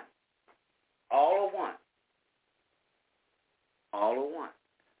with one? All of one.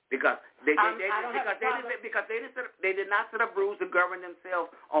 Because they did not set up rules to govern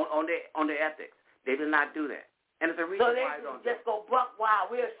themselves on their ethics. They did not do that, and it's a reason why they don't. Just go buck wild.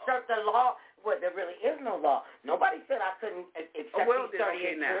 We'll assert the law. Well, there really is no law. Nobody said I couldn't accept these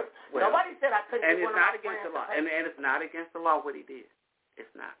 38 trips. Nobody said I couldn't. And it's not against the law. And it's not against the law what he did.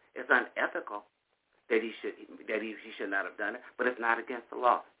 It's not. It's unethical that he should not have done it. But it's not against the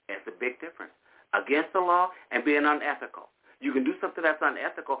law. That's a big difference. Against the law and being unethical. You can do something that's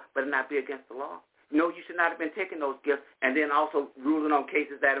unethical, but not be against the law. No, you should not have been taking those gifts and then also ruling on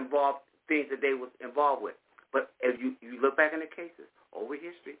cases that involve things that they was involved with. But if you look back in the cases over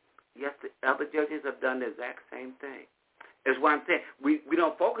history. Yes, the other judges have done the exact same thing. That's why I'm saying we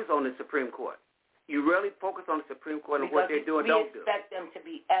don't focus on the Supreme Court. You really focus on the Supreme Court and what they do and don't do. We expect them to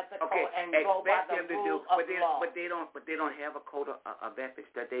be ethical and go by the rules of law. But they don't have a code of ethics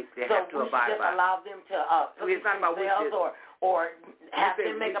that they so have to abide by. So we just allow them to it's not about or have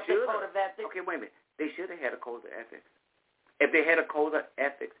them make up the code of ethics. Okay, wait a minute. They should have had a code of ethics. If they had a code of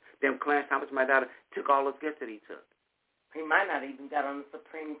ethics, then Clarence Thomas might not have took all those gifts that he took. He might not even got on the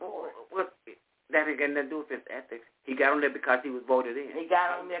Supreme Court. Well, that ain't got nothing to do with his ethics. He got on there because he was voted in. He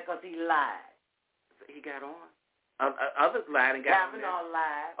got on there because he lied. He got on. Others lied and got on there. Kavanaugh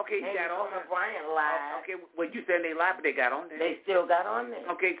lied. Okay, he got on there. Bryant lied. Okay, well, you said they lied, but they got on there. They still got on there.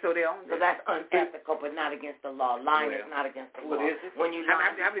 Okay, so they're on there. So that's unethical, but not against the law. Lying is not against the law. What is it? When you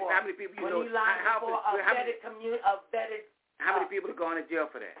lie how many people you know? How many people are going to jail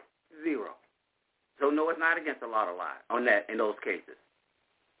for that? 0. So no, it's not against the law to lie on that in those cases.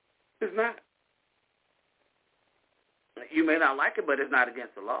 It's not. You may not like it, but it's not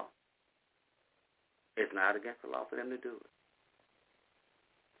against the law. It's not against the law for them to do it.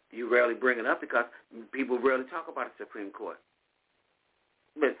 You rarely bring it up because people rarely talk about the Supreme Court.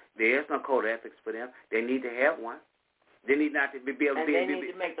 But there is no code of ethics for them. They need to have one. They need not to be able to they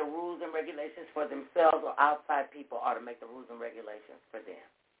need to make the rules and regulations for themselves, or outside people ought to make the rules and regulations for them.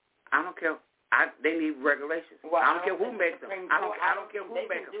 I don't care. They need regulations. Well, I don't care who makes them. I don't care who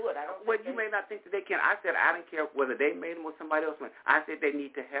makes them. Well, you may not think that they can. I said I didn't care whether they made them or somebody else made them. I said they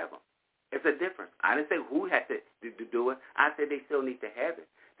need to have them. It's a difference. I didn't say who had to do it. I said they still need to have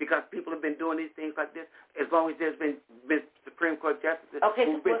it because people have been doing these things like this as long as there's been Supreme Court justices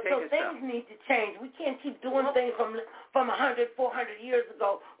who've been taking stuff. So things need to change. We can't keep doing things from 100, 400 years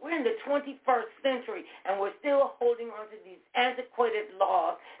ago. We're in the 21st century, and we're still holding on to these antiquated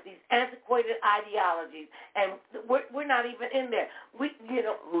laws, these antiquated ideologies, and we're not even in there. Who's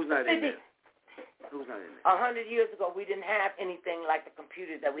not in there? Who's not in there? 100 years ago, we didn't have anything like the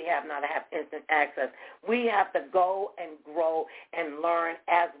computers that we have now to have instant access. We have to go and grow and learn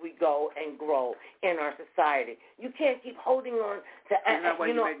as we go and grow in our society. You can't keep holding on to... Isn't that why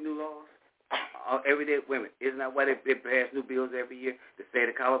you make new laws? Every day, women. Isn't that why they pass new bills every year? The state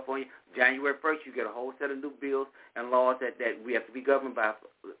of California, January 1st, you get a whole set of new bills and laws that we have to be governed by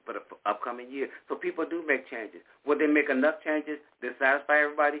for the upcoming year. So people do make changes. Will they make enough changes to satisfy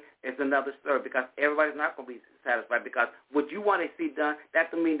everybody? It's another story because everybody's not going to be satisfied because what you want to see done,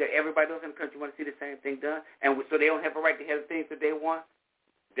 that doesn't mean that everybody else in the country want to see the same thing done, and so they don't have a right to have the things that they want.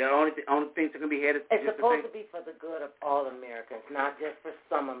 The only things that can be headed. It's supposed to be for the good of all Americans, not just for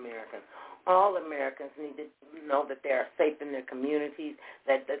some Americans. All Americans need to know that they are safe in their communities,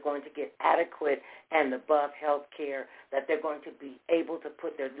 that they're going to get adequate and above health care, that they're going to be able to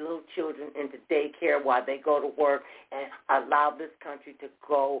put their little children into daycare while they go to work and allow this country to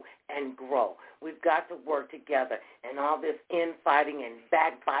go and grow. We've got to work together, and all this infighting and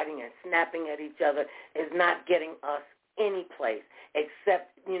backbiting and snapping at each other is not getting us any place except,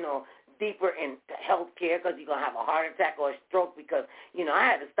 deeper in health care because you're going to have a heart attack or a stroke because, I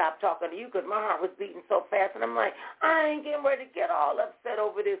had to stop talking to you because my heart was beating so fast. And I'm like, I ain't getting ready to get all upset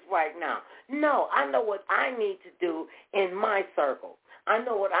over this right now. No, I know what I need to do in my circle. I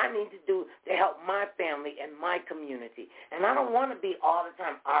know what I need to do to help my family and my community. And I don't want to be all the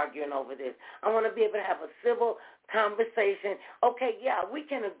time arguing over this. I want to be able to have a civil conversation. Okay, yeah, we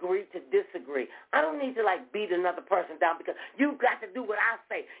can agree to disagree. I don't need to, beat another person down because you got to do what I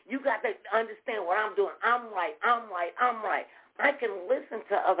say. You got to understand what I'm doing. I'm right. I can listen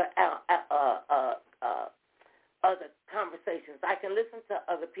to other conversations. I can listen to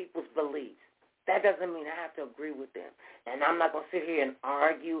other people's beliefs. That doesn't mean I have to agree with them. And I'm not going to sit here and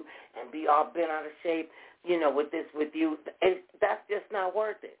argue and be all bent out of shape, with you. That's just not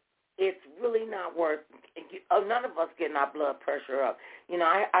worth it. It's really not worth it. None of us getting our blood pressure up.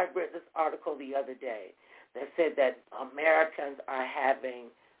 I read this article the other day that said that Americans are having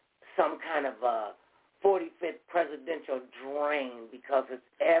some kind of a 45th presidential drain because it's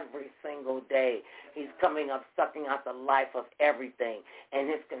every single day he's coming up sucking out the life of everything, and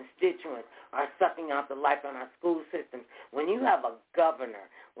his constituents are sucking out the life in our school systems. When you have a governor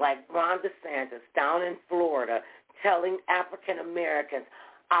like Ron DeSantis down in Florida telling African Americans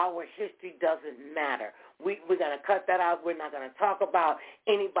our history doesn't matter. We're going to cut that out. We're not going to talk about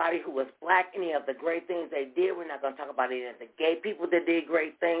anybody who was black, any of the great things they did. We're not going to talk about any of the gay people that did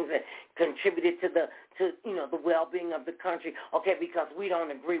great things and contributed to the well-being of the country. Okay, because we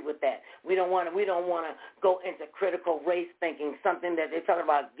don't agree with that. We don't want to go into critical race thinking, something that they're talking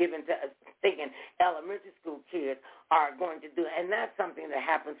about thinking elementary school kids are going to do. And that's something that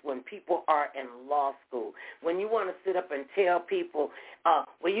happens when people are in law school. When you want to sit up and tell people,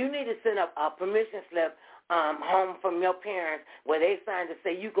 well, you need to send up a permission slip home from your parents where they signed to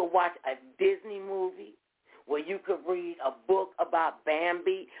say you could watch a Disney movie, where you could read a book about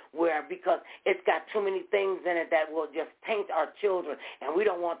Bambi, because it's got too many things in it that will just taint our children, and we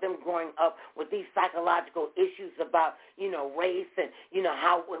don't want them growing up with these psychological issues about, race and,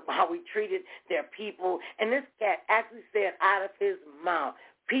 how we treated their people. And this cat actually said out of his mouth,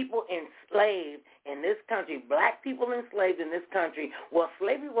 people enslaved in this country, black people enslaved in this country. Well,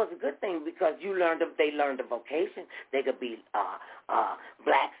 slavery was a good thing because they learned a vocation. They could be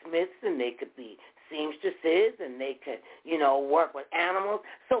blacksmiths, and they could be seamstresses, and they could, work with animals.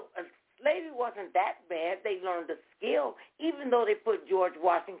 So slavery wasn't that bad. They learned a skill, even though they put George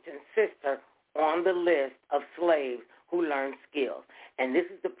Washington's sister on the list of slaves who learned skills. And this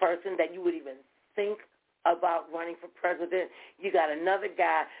is the person that you would even think about running for president. You got another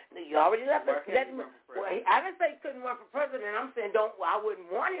guy. You already left us. I didn't say he couldn't run for president. I'm saying I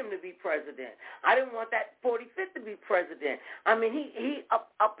wouldn't want him to be president. I didn't want that 45th to be president. I mean, he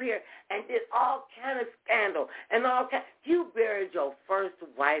up here and did all kind of scandal and all kind. You buried your first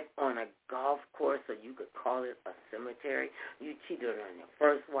wife on a golf course, so you could call it a cemetery. You cheated on your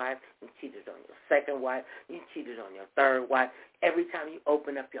first wife. You cheated on your second wife. You cheated on your third wife. Every time you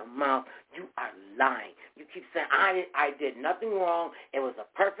open up your mouth, you are lying. You keep saying, I did nothing wrong. It was a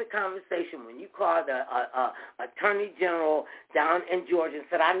perfect conversation when you called the attorney general down in Georgia and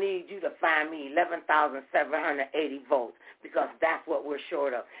said, I need you to find me 11,780 votes because that's what we're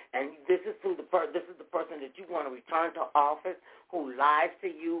short of. And this is the person that you want to return to office, who lies to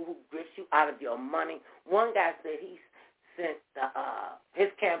you, who grifts you out of your money. One guy said he sent his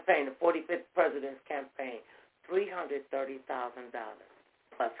campaign, the 45th president's campaign, $330,000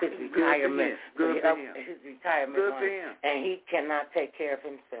 plus his retirement. Good for him. His retirement good money, for him. and he cannot take care of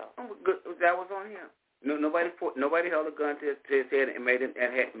himself. Oh, good. That was on him. No, nobody held a gun to his head and made him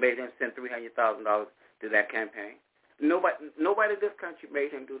send $300,000 to that campaign. Nobody in this country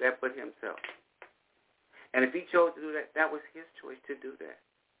made him do that but himself. And if he chose to do that, that was his choice to do that.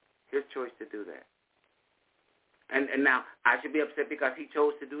 His choice to do that. And now I should be upset because he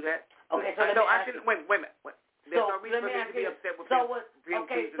chose to do that. Okay, so I shouldn't. Wait a minute. There's no reason for me to be upset with him.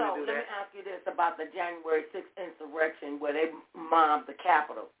 Okay, so let me ask you this about the January 6th insurrection where they mobbed the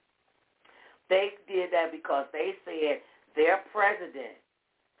Capitol. They did that because they said their president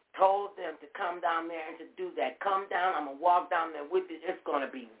told them to come down there and to do that. Come down, I'm going to walk down there with you. It's going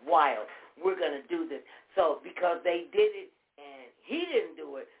to be wild. We're going to do this. So because they did it and he didn't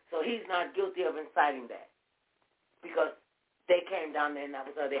do it, so he's not guilty of inciting that. Because they came down there and that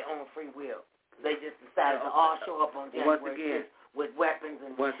was of their own free will. They just decided to all show up on January 6th with weapons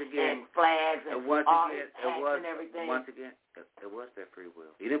and flags and all his hats and everything. Once again, it was their free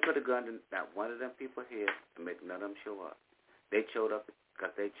will. He didn't put a gun in not one of them people's head to make none of them show up. They showed up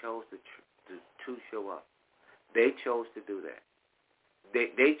because they chose to show up. They chose to do that.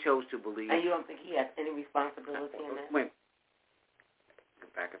 They chose to believe. And you don't think he has any responsibility in that? Wait. Go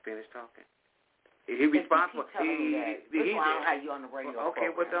back and finish talking. He's responsible. That's why I don't have you on the radio. Okay,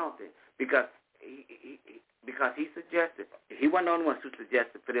 well, don't they? Because he suggested. He wasn't the only one who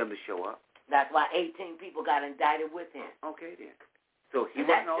suggested for them to show up. That's why 18 people got indicted with him. Okay, then. So he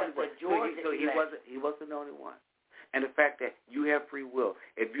wasn't the only one. So he wasn't the only one. And the fact that you have free will.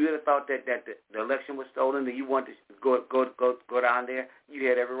 If you had thought that the election was stolen and you wanted to go down there, you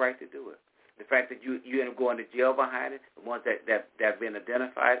had every right to do it. The fact that you ended up going to jail behind it, the ones that have been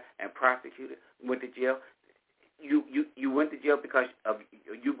identified and prosecuted went to jail. You went to jail because of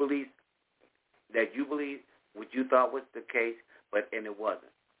you believe what you thought was the case, and it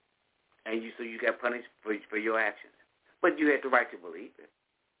wasn't. And so you got punished for your actions. But you had the right to believe it.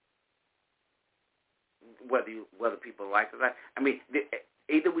 Whether people like it or not. I mean,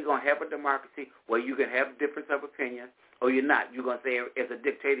 either we're going to have a democracy where you can have a difference of opinion, or you're not. You're going to say it's a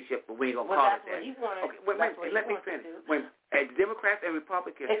dictatorship, but we ain't going to call it that. Okay, let me finish. Democrats and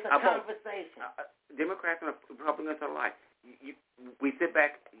Republicans it's a conversation. Democrats and Republicans are alike. We sit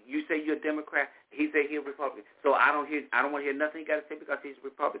back. You say you're a Democrat. He say he's a Republican. So I don't want to hear nothing you got to say because he's a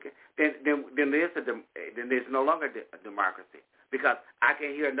Republican. Then there's no longer a democracy because I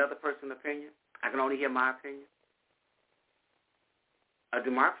can't hear another person's opinion. I can only hear my opinion. A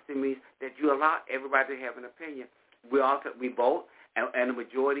democracy means that you allow everybody to have an opinion. We vote, and the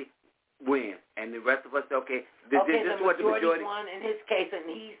majority wins, and the rest of us say, okay, this is what the majority won in his case, and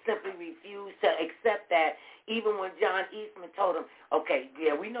he simply refused to accept that. Even when John Eastman told him, okay,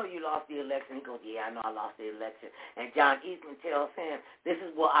 yeah, we know you lost the election. He goes, yeah, I know I lost the election. And John Eastman tells him, this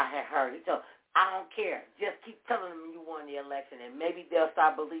is what I had heard. He told, I don't care. Just keep telling them you won the election, and maybe they'll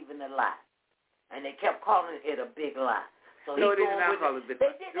start believing the lie. And they kept calling it a big lie. So no, they did not call it a big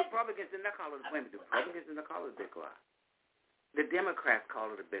lie. The Republicans did not call it a big lie. The Democrats call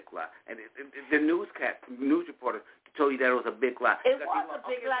it a big lie. And the news reporters told you that it was a big lie. It was a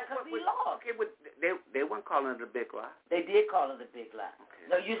big lie because he lost. Okay, but they weren't calling it a big lie. They did call it a big lie.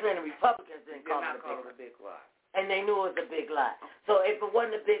 Okay. No, usually the Republicans didn't call it a big lie. And they knew it was a big lie. So if it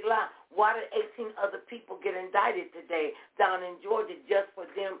wasn't a big lie, why did 18 other people get indicted today down in Georgia just for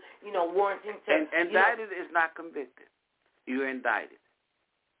them, warranting to... And indicted is not convicted. You're indicted.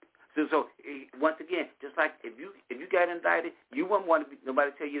 So once again, just like if you got indicted, you wouldn't want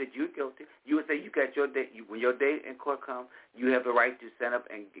nobody tell you that you're guilty. You would say you got your day. When your day in court comes, you have the right to stand up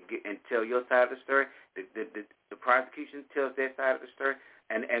and tell your side of the story. The prosecution tells their side of the story,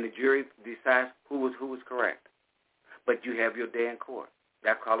 and the jury decides who was correct. But you have your day in court.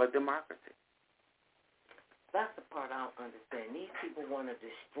 That's called a democracy. That's the part I don't understand. These people want to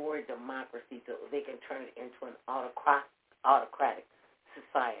destroy democracy so they can turn it into an autocratic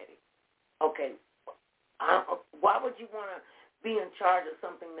society. Okay, why would you want to be in charge of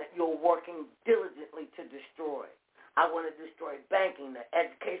something that you're working diligently to destroy? I want to destroy banking, the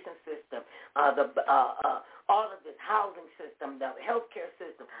education system, all of this housing system, the healthcare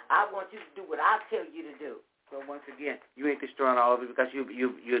system. I want you to do what I tell you to do. So once again, you ain't destroying all of it because you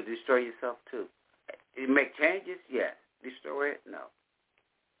destroy yourself too. You make changes, yes. Destroy it, no.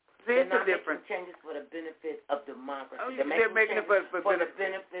 They're not making changes for the benefit of democracy. They're making changes for the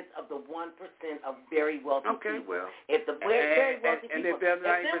benefit of the 1% of very wealthy people. Well. If the very wealthy people, if them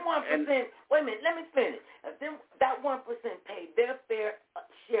 1%, wait a minute, let me finish. If that 1% paid their fair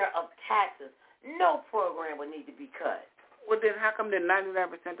share of taxes, no program would need to be cut. Well, then how come the 99%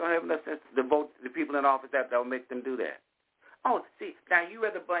 don't have enough sense to vote the people in office that will make them do that? Oh, see, now you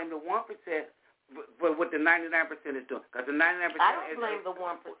rather blame the 1% for what the 99% is doing. Because the 99% I don't blame the 1%.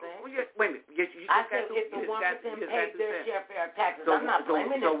 Well, wait a minute. I said if the 1% paid their share of taxes, I'm not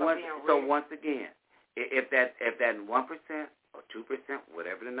blaming it for being rich. So once again, if that 1% or 2%,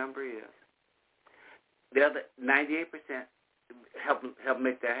 whatever the number is, the other 98% help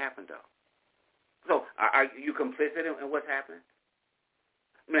make that happen, though. So are you complicit in what's happening?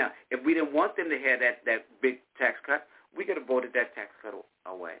 Now, if we didn't want them to have that big tax cut, we could have voted that tax cut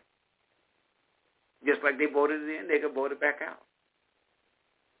away. Just like they voted it in, they could vote it back out.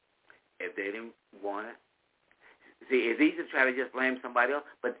 If they didn't want it. See, it's easy to try to just blame somebody else,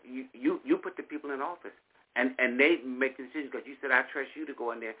 but you put the people in office, and they make the decision because you said, I trust you to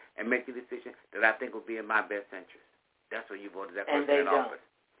go in there and make the decision that I think will be in my best interest. That's why you voted that person in office.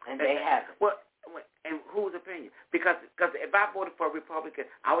 And they haven't. Well, and whose opinion? Because if I voted for a Republican,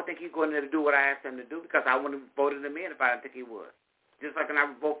 I would think he'd go in there to do what I asked him to do because I wouldn't have voted him in if I didn't think he would. Just like when I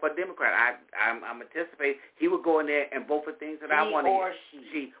vote for a Democrat, I'm anticipating he would go in there and vote for things that I want. He or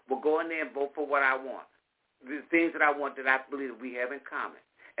she will go in there and vote for what I want. The things that I want that I believe that we have in common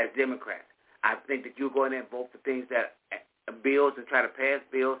as Democrats. I think that you go in there and vote for things that bills and try to pass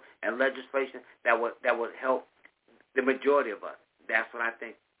bills and legislation that would help the majority of us. That's what I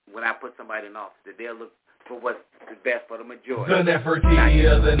think when I put somebody in office, that they'll look for what's the best for the majority. The Nefertiti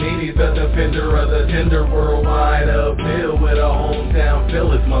of the needy, the defender of the tender, worldwide appeal with a hometown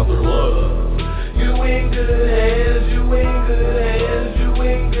feel its mother love. You in good hands, you in good hands, you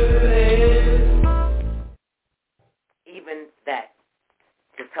in good hands. Even that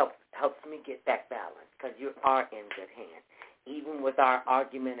just helps me get that balance because you are in good hands. Even with our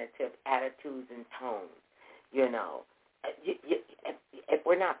argumentative attitudes and tones, if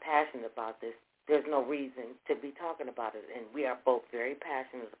we're not passionate about this, there's no reason to be talking about it, and we are both very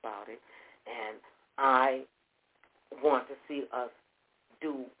passionate about it, and I want to see us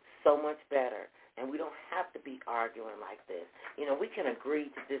do so much better, and we don't have to be arguing like this. We can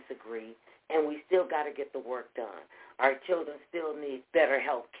agree to disagree, and we still got to get the work done. Our children still need better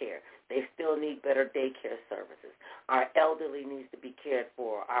health care. They still need better daycare services. Our elderly needs to be cared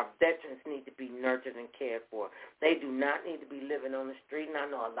for. Our veterans need to be nurtured and cared for. They do not need to be living on the street, and I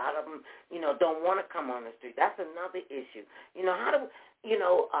know a lot of them, don't want to come on the street. That's another issue.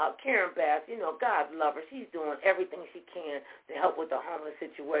 Karen Bass, God love her. She's doing everything she can to help with the homeless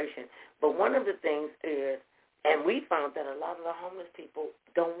situation. But one of the things is, and we found that a lot of the homeless people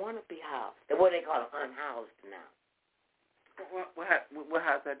don't want to be housed. They're what they call unhoused now. Well,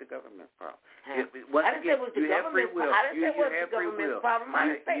 how's that the government's problem? I didn't say it was the government's problem. I didn't say it was the government's problem. I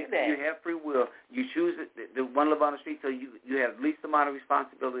didn't say that. You have free will. You choose the one live on the street, so you have least amount of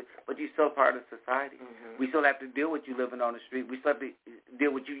responsibility, but you're still part of society. Mm-hmm. We still have to deal with you living on the street. We still have to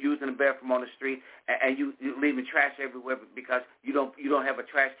deal with you using the bathroom on the street, and you leaving trash everywhere because you don't have a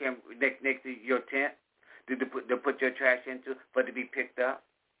trash can next to your tent to put your trash into, but to be picked up.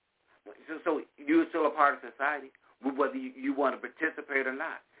 So you're still a part of society, whether you want to participate or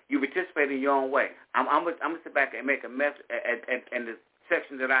not. You participate in your own way. I'm gonna sit back and make a mess in the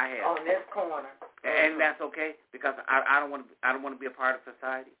section that I have. On this corner. And that's okay because I don't want to be a part of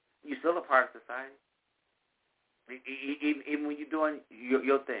society. You're still a part of society. Even when you're doing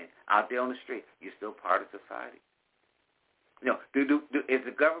your thing out there on the street, you're still part of society. You know, is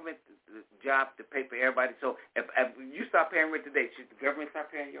the government job to pay for everybody? So if you stop paying rent today, should the government stop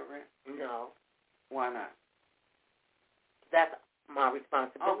paying your rent? No. Why not? That's my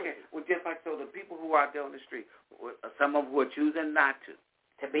responsibility. Okay. Well, just like so, the people who are out there on the street, some of them who are choosing not to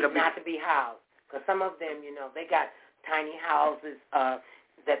be housed, because some of them, you know, they got tiny houses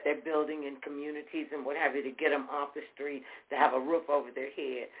that they're building in communities and what have you to get them off the street, to have a roof over their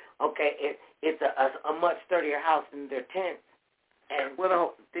head. Okay, it's a much sturdier house than their tent. And well, the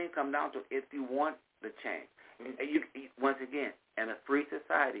whole thing comes down to if you want the change. Mm-hmm. You once again, in a free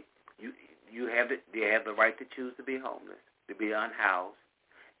society, you have they have the right to choose to be homeless, to be unhoused,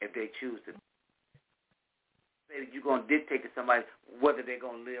 if they choose to. You're going to dictate to somebody whether they're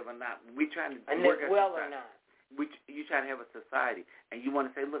going to live or not. We're trying to work as well or not. You try to have a society, and you want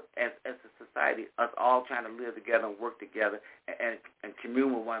to say, look, as a society, us all trying to live together and work together and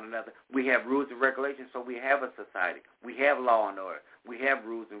commune with one another. We have rules and regulations, so we have a society. We have law and order. We have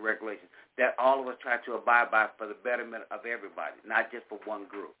rules and regulations that all of us try to abide by for the betterment of everybody, not just for one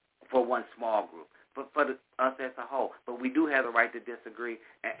group, for one small group, but for us as a whole. But we do have the right to disagree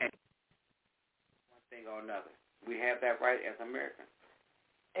and one thing or another. We have that right as Americans.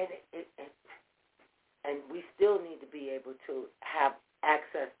 And we still need to be able to have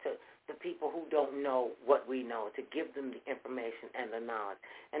access to the people who don't know what we know, to give them the information and the knowledge.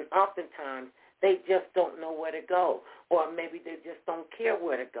 And oftentimes, they just don't know where to go, or maybe they just don't care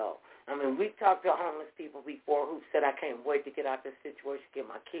where to go. I mean, we've talked to homeless people before who said, I can't wait to get out this situation, get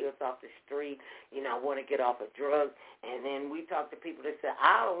my kids off the street, you know, I want to get off of drugs. And then we talked to people that said,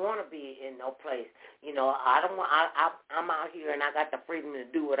 I don't want to be in no place. You know, I'm out here and I got the freedom to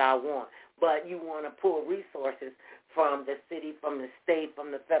do what I want. But you want to pull resources from the city, from the state,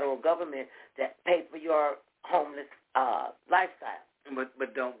 from the federal government that pay for your homeless lifestyle.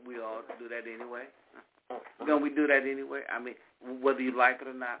 But don't we all do that anyway? Don't we do that anyway? I mean, whether you like it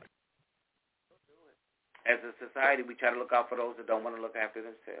or not. As a society, we try to look out for those that don't want to look after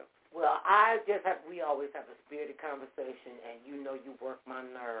themselves. Well, we always have a spirited conversation, and you know you work my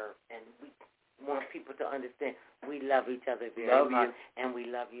nerve, and we want people to understand we love each other very much, and we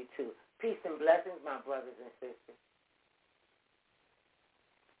love you too. Peace and blessings, my brothers and sisters.